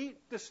of three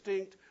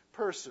distinct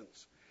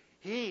persons.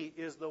 He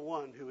is the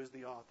one who is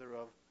the author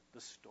of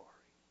the story.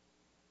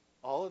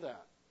 All of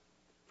that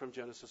from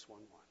Genesis 1:1.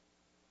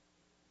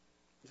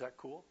 Is that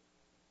cool?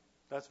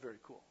 That's very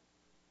cool.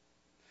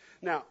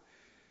 Now,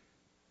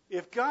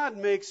 if God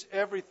makes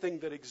everything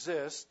that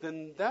exists,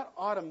 then that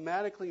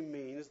automatically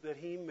means that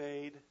he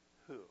made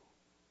who?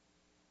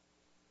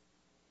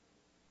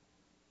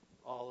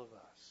 All of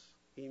us.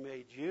 He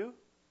made you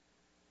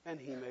and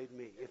he made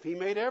me. If he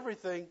made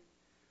everything,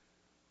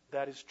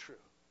 that is true.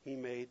 He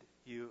made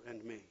you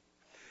and me.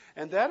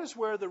 And that is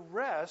where the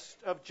rest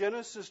of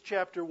Genesis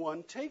chapter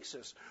 1 takes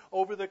us.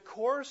 Over the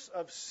course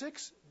of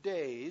 6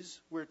 days,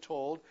 we're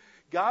told,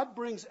 God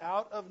brings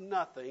out of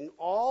nothing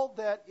all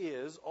that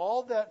is,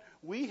 all that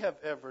we have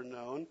ever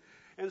known.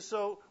 And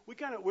so we're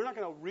not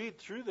going to read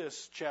through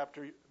this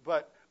chapter,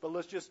 but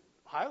let's just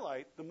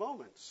highlight the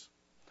moments.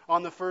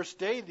 On the first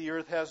day, the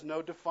earth has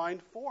no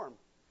defined form.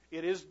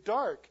 It is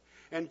dark.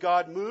 And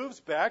God moves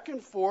back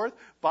and forth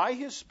by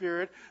his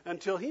Spirit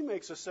until he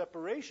makes a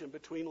separation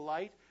between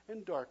light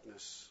and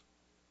darkness.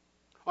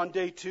 On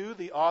day 2,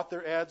 the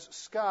author adds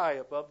sky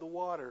above the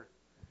water.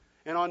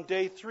 And on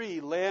day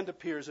 3, land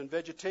appears and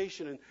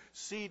vegetation and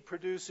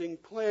seed-producing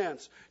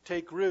plants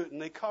take root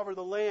and they cover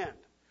the land.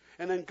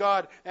 And then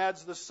God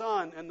adds the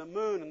sun and the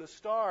moon and the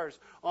stars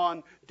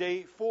on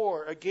day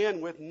 4, again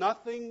with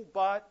nothing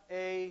but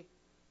a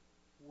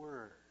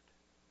word.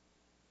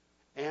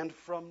 And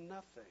from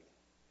nothing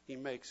he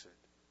makes it.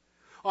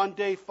 On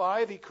day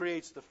 5, he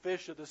creates the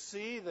fish of the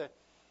sea that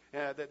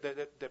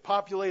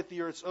populate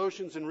the earth's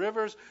oceans and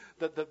rivers.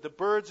 The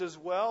birds as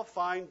well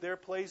find their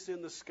place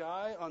in the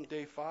sky on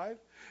day 5.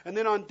 And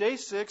then on day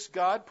 6,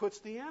 God puts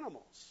the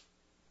animals,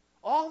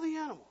 all the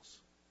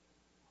animals,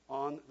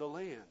 on the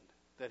land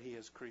that he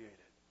has created.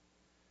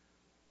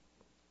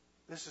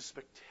 This is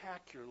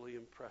spectacularly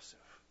impressive.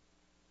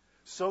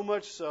 So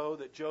much so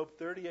that Job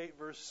 38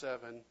 verse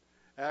 7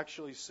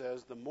 actually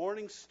says, the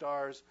morning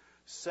stars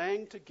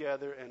sang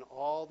together and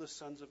all the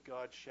sons of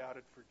God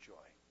shouted for joy.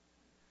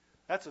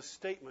 That's a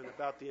statement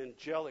about the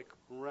angelic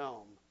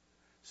realm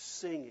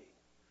singing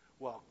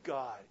while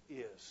God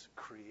is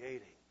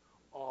creating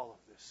all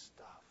of this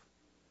stuff.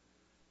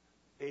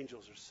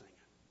 Angels are singing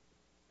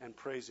and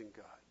praising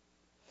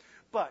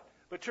God.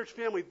 But church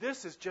family,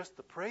 this is just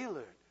the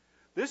prelude.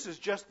 This is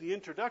just the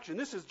introduction.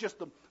 This is just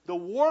the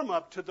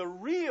warm-up to the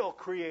real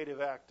creative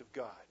act of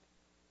God.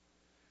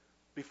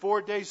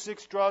 Before day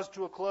 6 draws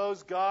to a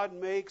close, God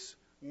makes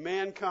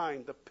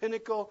mankind the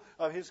pinnacle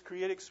of his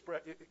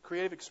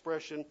creative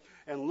expression.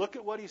 And look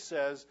at what he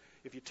says.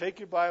 If you take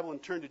your Bible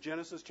and turn to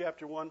Genesis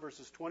chapter 1,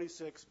 verses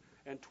 26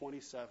 and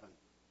 27.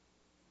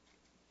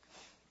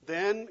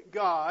 Then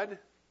God,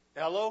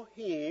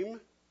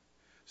 Elohim,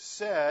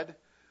 said,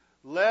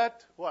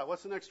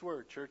 what's the next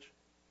word, church?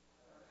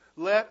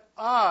 Let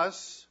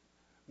us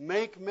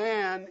make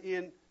man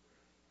in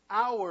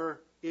our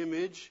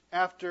image,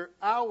 after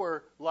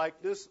our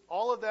likeness.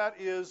 All of that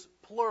is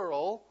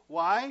plural.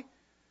 Why?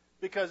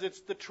 Because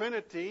it's the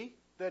Trinity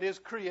that is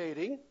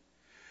creating.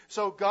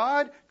 So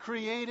God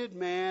created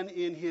man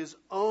in his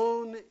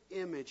own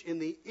image. In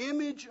the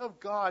image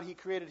of God, he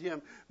created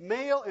him.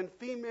 Male and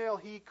female,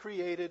 he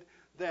created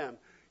them.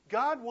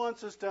 God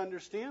wants us to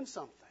understand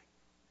something.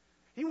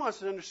 He wants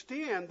to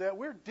understand that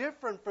we're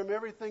different from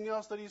everything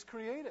else that He's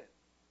created.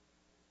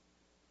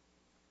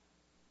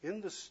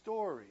 In the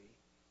story,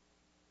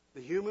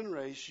 the human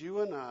race,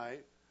 you and I,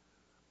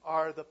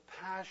 are the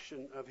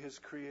passion of His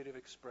creative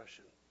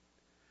expression.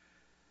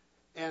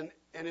 And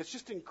it's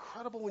just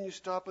incredible when you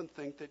stop and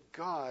think that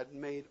God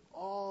made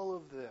all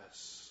of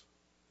this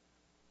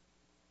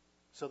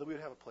so that we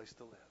would have a place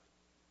to live.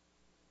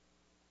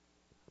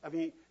 I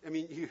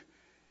mean,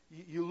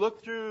 you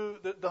look through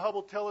the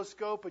Hubble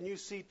telescope and you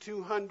see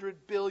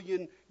 200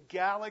 billion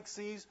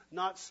galaxies,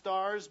 not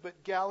stars,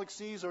 but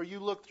galaxies. Or you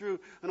look through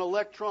an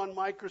electron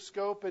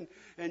microscope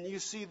and you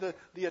see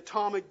the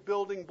atomic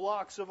building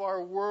blocks of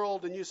our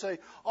world, and you say,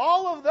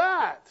 all of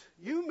that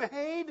you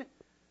made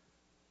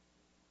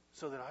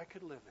so that I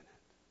could live in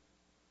it.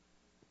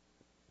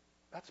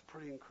 That's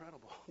pretty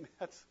incredible. I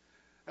mean,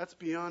 that's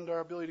beyond our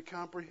ability to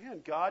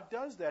comprehend. God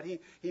does that.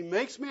 He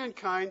makes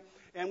mankind,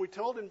 and we're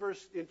told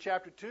in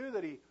chapter 2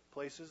 that He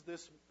places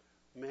this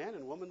man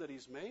and woman that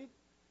He's made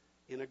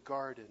in a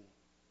garden.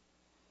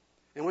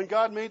 And when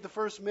God made the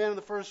first man and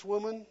the first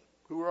woman,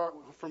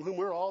 from whom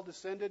we're all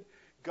descended,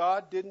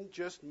 God didn't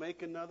just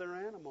make another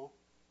animal.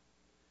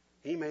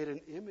 He made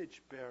an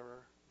image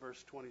bearer,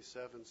 verse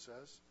 27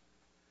 says.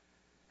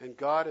 And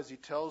God, as He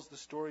tells the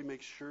story,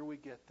 makes sure we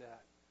get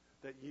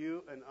that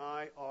you and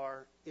I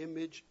are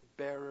image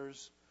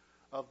bearers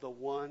of the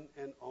one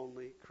and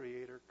only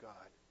Creator God.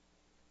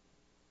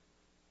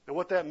 And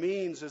what that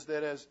means is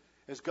that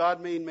as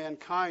God made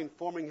mankind,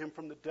 forming him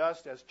from the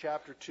dust, as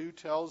chapter 2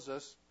 tells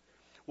us,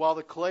 while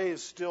the clay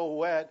is still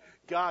wet,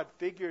 God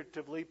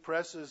figuratively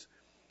presses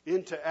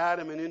into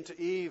Adam and into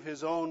Eve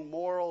His own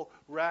moral,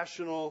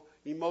 rational,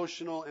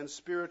 emotional, and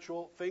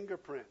spiritual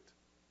fingerprint.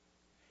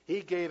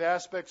 He gave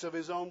aspects of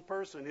His own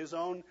person, His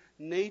own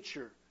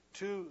nature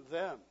to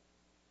them,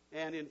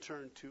 and in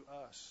turn to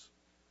us.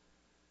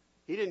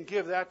 He didn't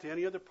give that to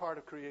any other part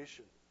of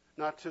creation.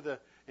 Not to the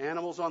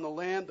animals on the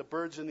land, the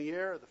birds in the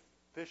air, the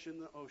fish in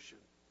the ocean.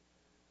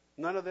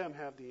 None of them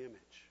have the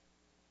image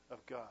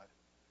of God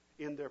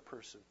in their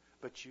person.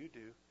 But you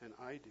do, and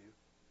I do.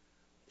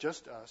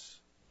 Just us.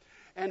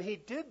 And He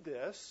did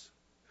this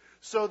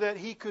so that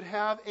He could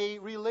have a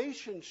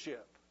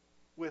relationship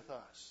with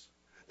us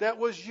that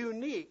was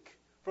unique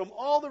from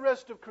all the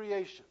rest of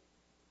creation.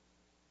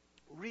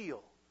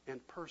 Real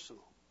and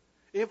personal.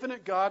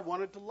 Infinite God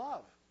wanted to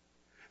love.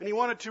 And He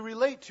wanted to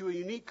relate to a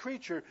unique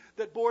creature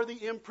that bore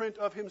the imprint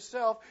of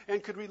Himself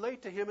and could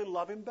relate to Him and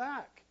love Him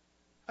back.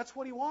 That's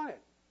what He wanted.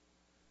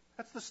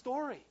 That's the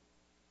story.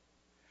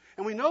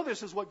 And we know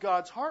this is what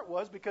God's heart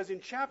was because in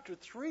chapter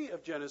 3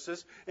 of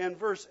Genesis and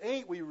verse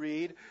 8 we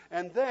read,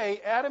 and they,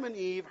 Adam and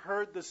Eve,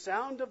 heard the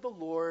sound of the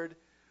Lord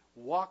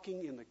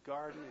walking in the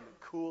garden in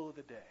the cool of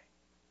the day.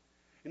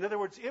 In other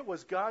words, it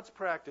was God's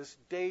practice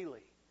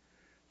daily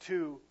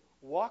to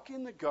walk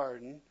in the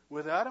garden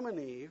with Adam and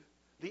Eve,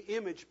 the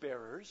image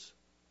bearers,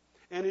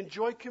 and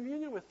enjoy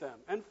communion with them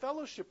and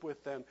fellowship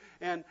with them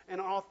and an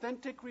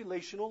authentic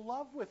relational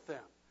love with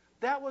them.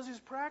 That was His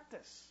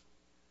practice.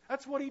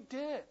 That's what He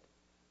did.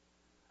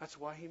 That's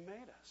why He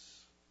made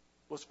us,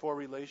 was for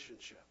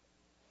relationship.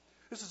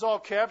 This is all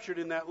captured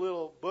in that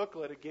little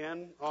booklet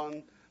again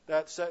on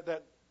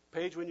that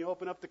page when you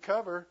open up the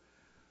cover,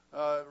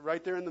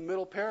 right there in the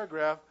middle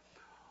paragraph.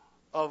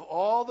 Of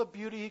all the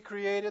beauty He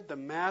created, the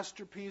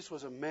masterpiece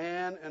was a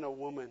man and a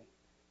woman.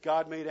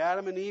 God made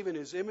Adam and Eve in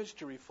His image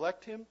to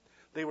reflect Him.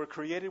 They were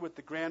created with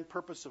the grand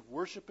purpose of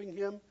worshiping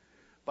Him,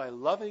 by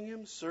loving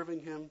Him,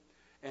 serving Him,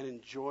 and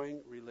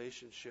enjoying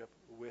relationship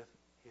with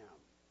Him.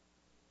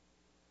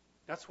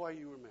 That's why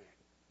you were made.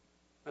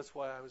 That's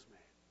why I was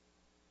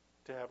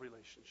made, to have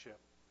relationship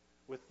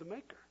with the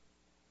Maker.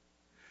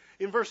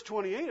 In verse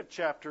 28 of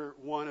chapter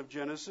 1 of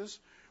Genesis,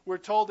 we're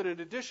told that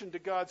in addition to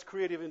God's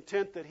creative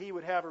intent that He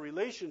would have a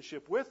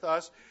relationship with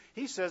us,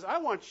 He says, I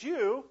want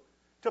you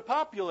to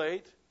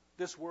populate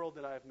this world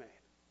that I've made.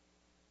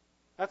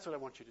 That's what I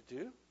want you to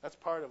do. That's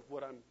part of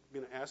what I'm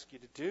going to ask you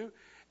to do.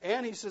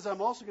 And He says,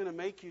 I'm also going to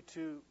make you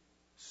to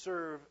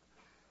serve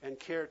and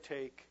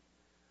caretake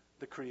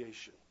the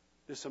creation,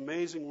 this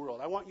amazing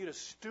world. I want you to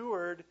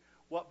steward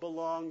what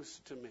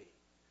belongs to me,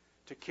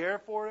 to care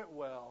for it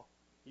well.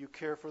 You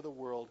care for the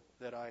world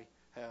that I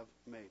have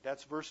made.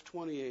 That's verse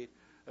 28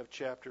 of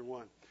chapter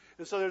 1.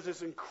 And so there's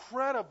this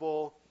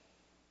incredible,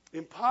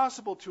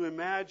 impossible to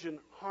imagine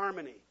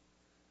harmony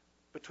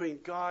between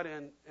God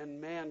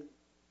and man,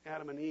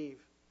 Adam and Eve.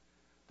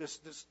 This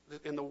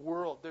in the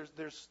world,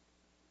 there's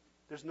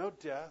no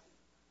death,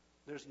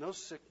 there's no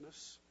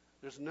sickness,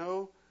 there's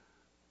no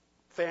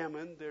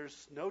famine,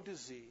 there's no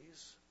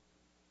disease.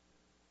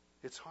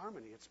 It's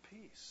harmony, it's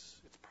peace,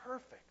 it's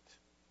perfect.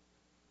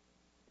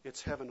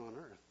 It's heaven on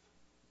earth.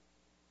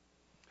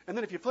 And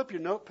then if you flip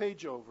your note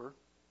page over,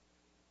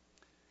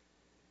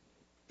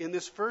 in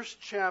this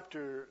first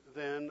chapter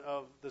then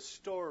of the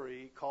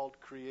story called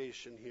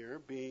creation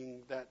here,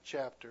 being that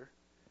chapter,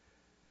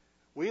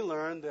 we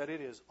learn that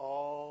it is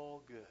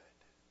all good.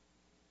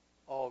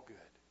 All good.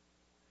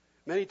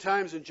 Many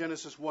times in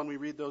Genesis 1 we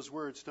read those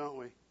words, don't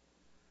we?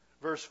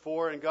 Verse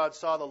 4, and God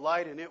saw the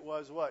light, and it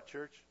was what,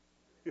 church?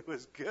 It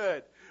was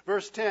good.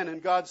 Verse 10,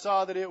 and God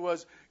saw that it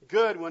was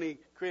good when He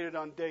created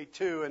on day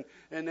 2.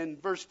 And then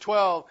verse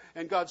 12,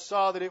 and God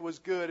saw that it was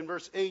good. And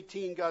verse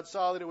 18, God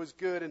saw that it was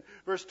good. And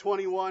verse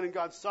 21, and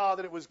God saw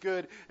that it was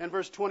good. And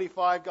verse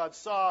 25, God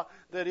saw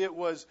that it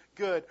was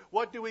good.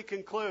 What do we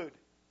conclude?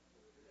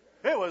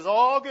 It was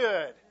all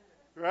good,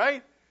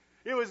 right?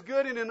 It was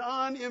good in an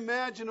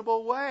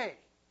unimaginable way.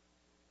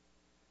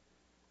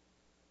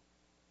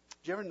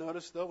 Did you ever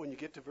notice, though, when you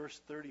get to verse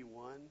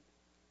 31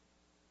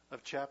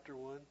 of chapter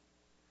 1,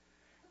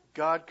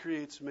 God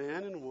creates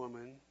man and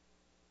woman,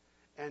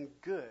 and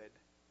good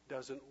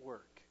doesn't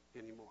work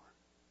anymore.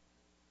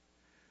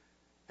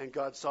 And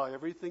God saw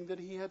everything that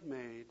He had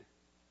made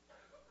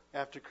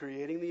after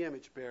creating the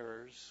image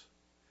bearers,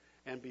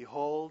 and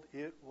behold,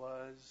 it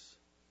was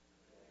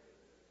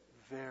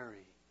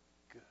very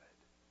good.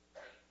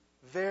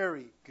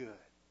 Very good.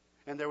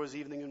 And there was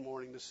evening and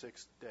morning the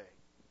sixth day.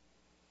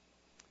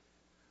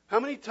 How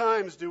many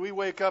times do we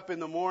wake up in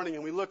the morning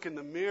and we look in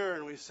the mirror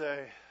and we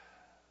say,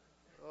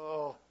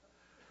 oh,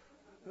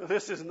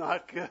 this is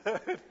not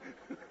good.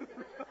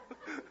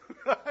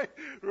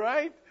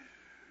 Right?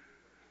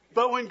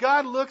 But when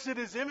God looks at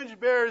His image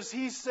bearers,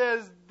 He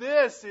says,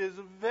 this is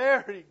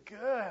very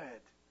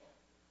good.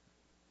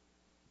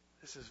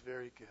 This is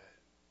very good.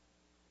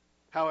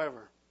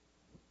 However,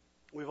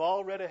 we've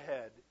all read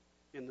ahead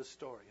in the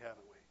story,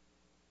 haven't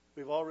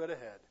we? We've all read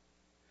ahead.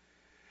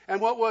 And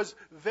what was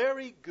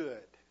very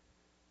good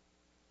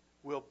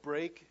will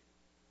break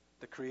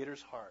the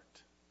Creator's heart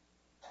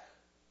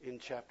in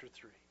chapter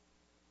 3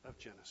 of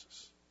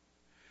Genesis.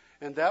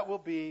 And that will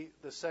be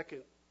the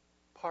second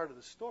part of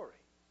the story,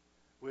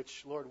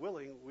 which, Lord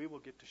willing, we will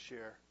get to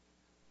share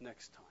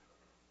next time.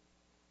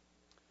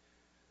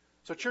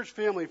 So, church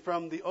family,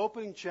 from the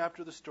opening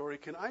chapter of the story,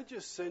 can I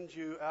just send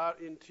you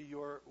out into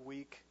your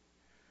week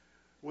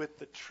with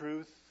the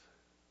truth,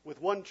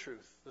 with one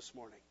truth this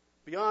morning,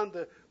 beyond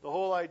the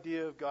whole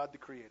idea of God the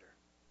Creator,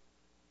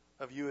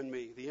 of you and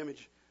me, the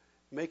image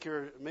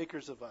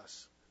makers of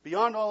us.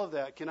 Beyond all of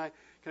that, can I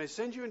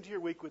send you into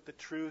your week with the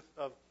truth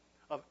of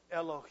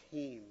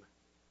Elohim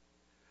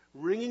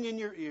ringing in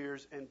your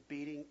ears and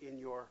beating in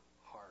your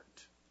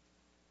heart?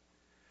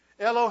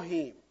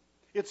 Elohim.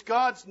 It's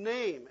God's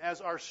name as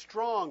our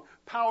strong,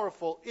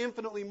 powerful,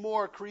 infinitely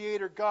more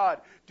Creator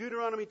God.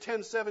 Deuteronomy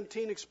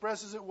 10:17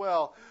 expresses it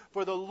well.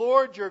 For the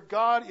Lord your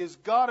God is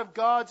God of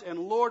gods and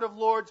Lord of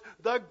lords,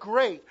 the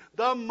great,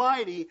 the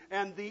mighty,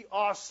 and the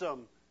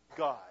awesome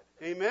God.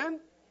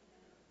 Amen?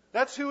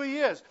 That's who He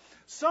is.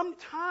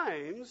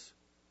 Sometimes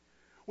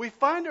we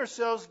find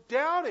ourselves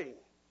doubting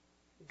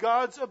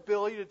God's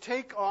ability to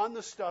take on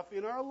the stuff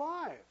in our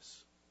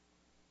lives.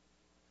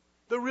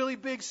 The really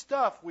big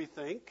stuff, we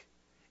think,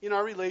 in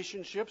our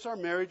relationships, our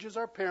marriages,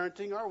 our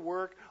parenting, our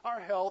work, our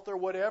health, or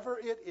whatever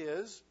it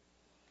is.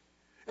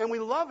 And we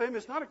love Him.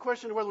 It's not a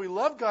question of whether we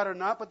love God or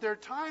not, but there are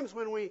times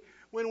when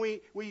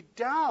we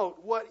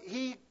doubt what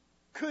He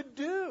could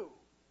do.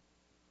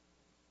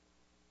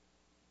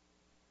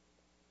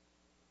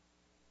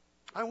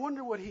 I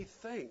wonder what He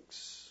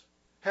thinks,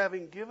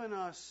 having given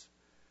us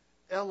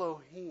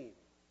Elohim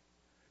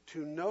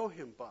to know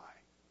Him by.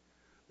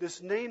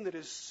 This name that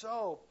is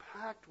so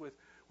packed with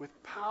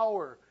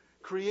power,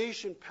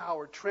 creation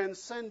power,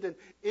 transcendent,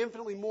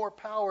 infinitely more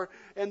power,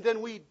 and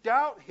then we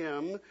doubt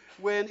Him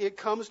when it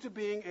comes to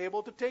being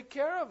able to take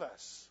care of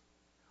us.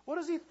 What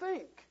does He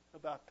think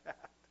about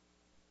that?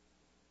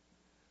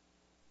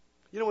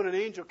 You know, when an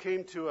angel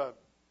came to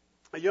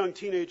a young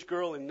teenage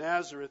girl in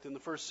Nazareth in the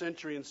first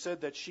century and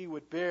said that she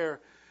would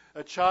bear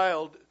a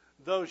child,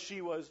 though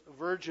she was a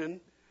virgin,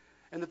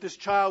 and that this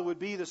child would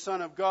be the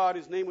Son of God,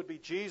 His name would be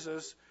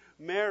Jesus,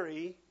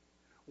 Mary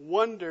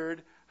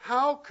wondered,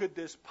 how could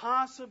this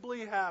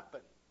possibly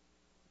happen?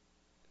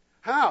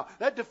 How?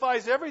 That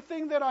defies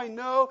everything that I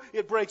know.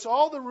 It breaks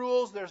all the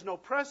rules. There's no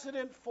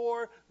precedent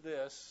for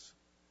this.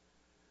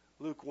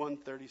 Luke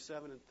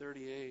 1:37 and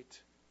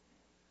 38.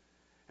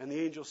 And the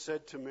angel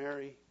said to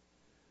Mary,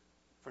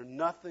 for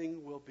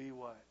nothing will be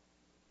what?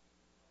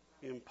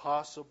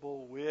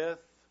 Impossible with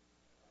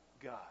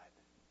God.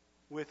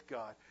 With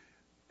God.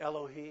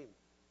 Elohim.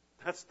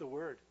 That's the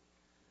word.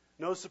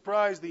 No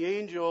surprise the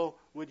angel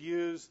would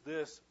use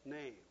this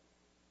name.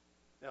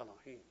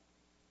 Elohim.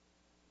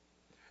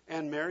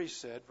 And Mary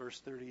said, verse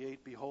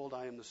 38, behold,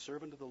 I am the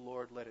servant of the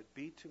Lord. Let it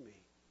be to me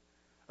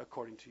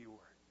according to your word.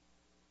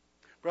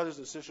 Brothers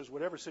and sisters,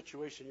 whatever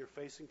situation you're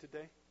facing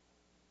today,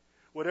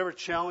 whatever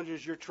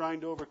challenges you're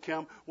trying to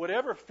overcome,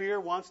 whatever fear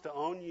wants to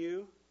own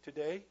you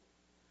today,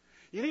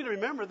 you need to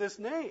remember this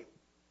name.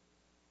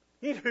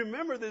 You need to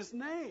remember this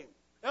name,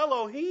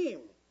 Elohim.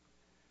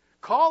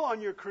 Call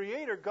on your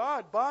Creator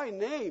God by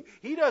name.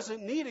 He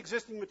doesn't need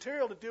existing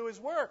material to do His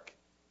work.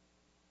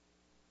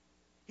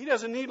 He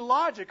doesn't need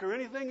logic or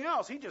anything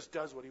else. He just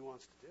does what He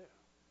wants to do.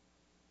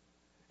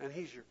 And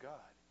He's your God.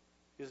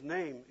 His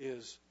name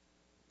is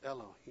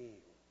Elohim.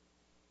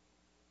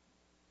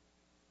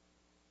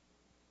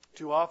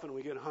 Too often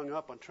we get hung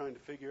up on trying to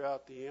figure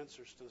out the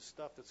answers to the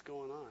stuff that's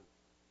going on.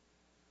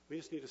 We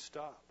just need to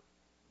stop.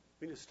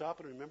 We need to stop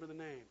and remember the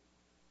name.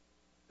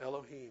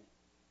 Elohim.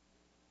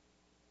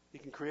 He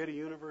can create a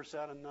universe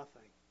out of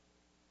nothing.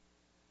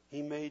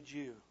 He made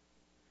you.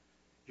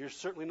 You're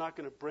certainly not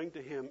going to bring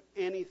to Him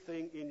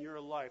anything in your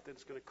life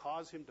that's going to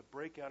cause Him to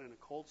break out in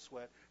a cold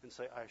sweat and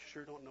say, I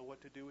sure don't know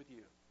what to do with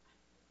you.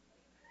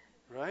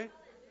 Right?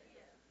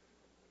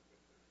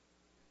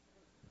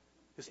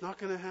 It's not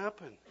going to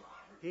happen.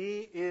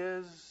 He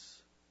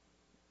is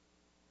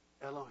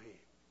Elohim,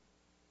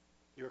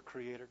 your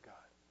Creator God.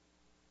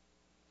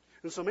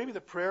 And so maybe the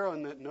prayer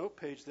on that note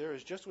page there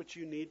is just what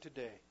you need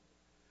today.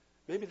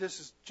 Maybe this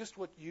is just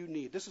what you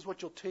need. This is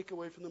what you'll take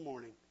away from the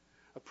morning.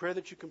 A prayer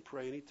that you can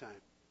pray anytime.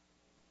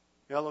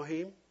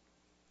 Elohim,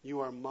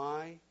 you are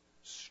my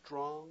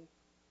strong,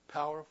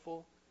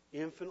 powerful,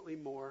 infinitely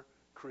more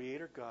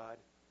Creator God.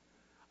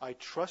 I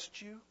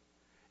trust you,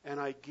 and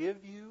I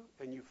give you,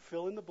 and you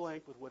fill in the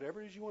blank with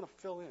whatever it is you want to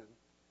fill in.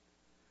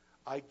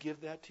 I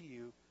give that to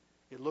you.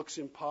 It looks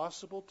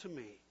impossible to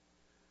me,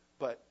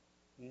 but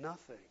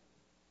nothing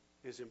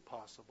is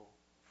impossible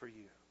for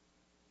you.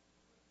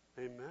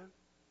 Amen?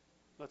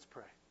 Let's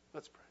pray.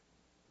 Let's pray.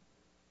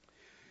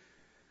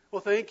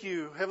 Well, thank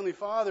you, Heavenly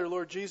Father,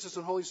 Lord Jesus,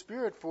 and Holy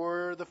Spirit,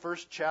 for the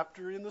first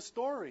chapter in the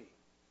story.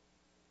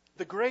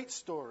 The great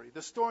story.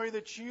 The story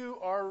that you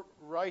are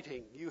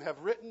writing. You have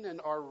written and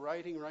are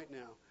writing right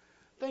now.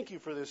 Thank you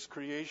for this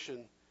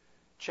creation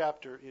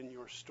chapter in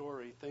your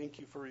story. Thank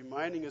you for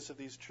reminding us of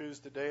these truths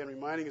today and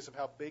reminding us of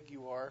how big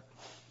you are.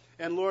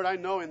 And Lord, I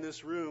know in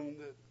this room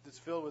that's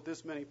filled with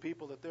this many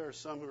people that there are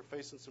some who are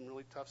facing some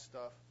really tough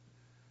stuff.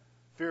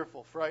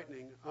 Fearful,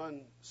 frightening,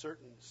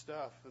 uncertain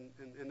stuff.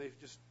 And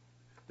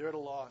they're at a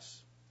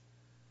loss.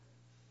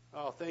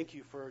 Oh, thank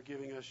you for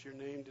giving us your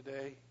name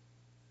today,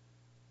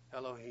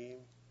 Elohim.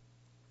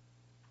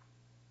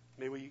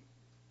 May we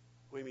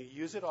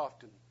use it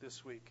often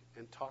this week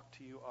and talk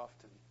to you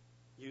often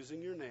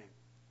using your name.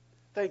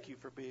 Thank you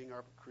for being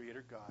our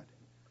Creator God.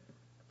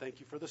 Thank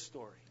you for the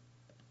story.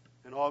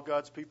 And all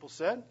God's people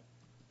said,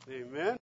 Amen.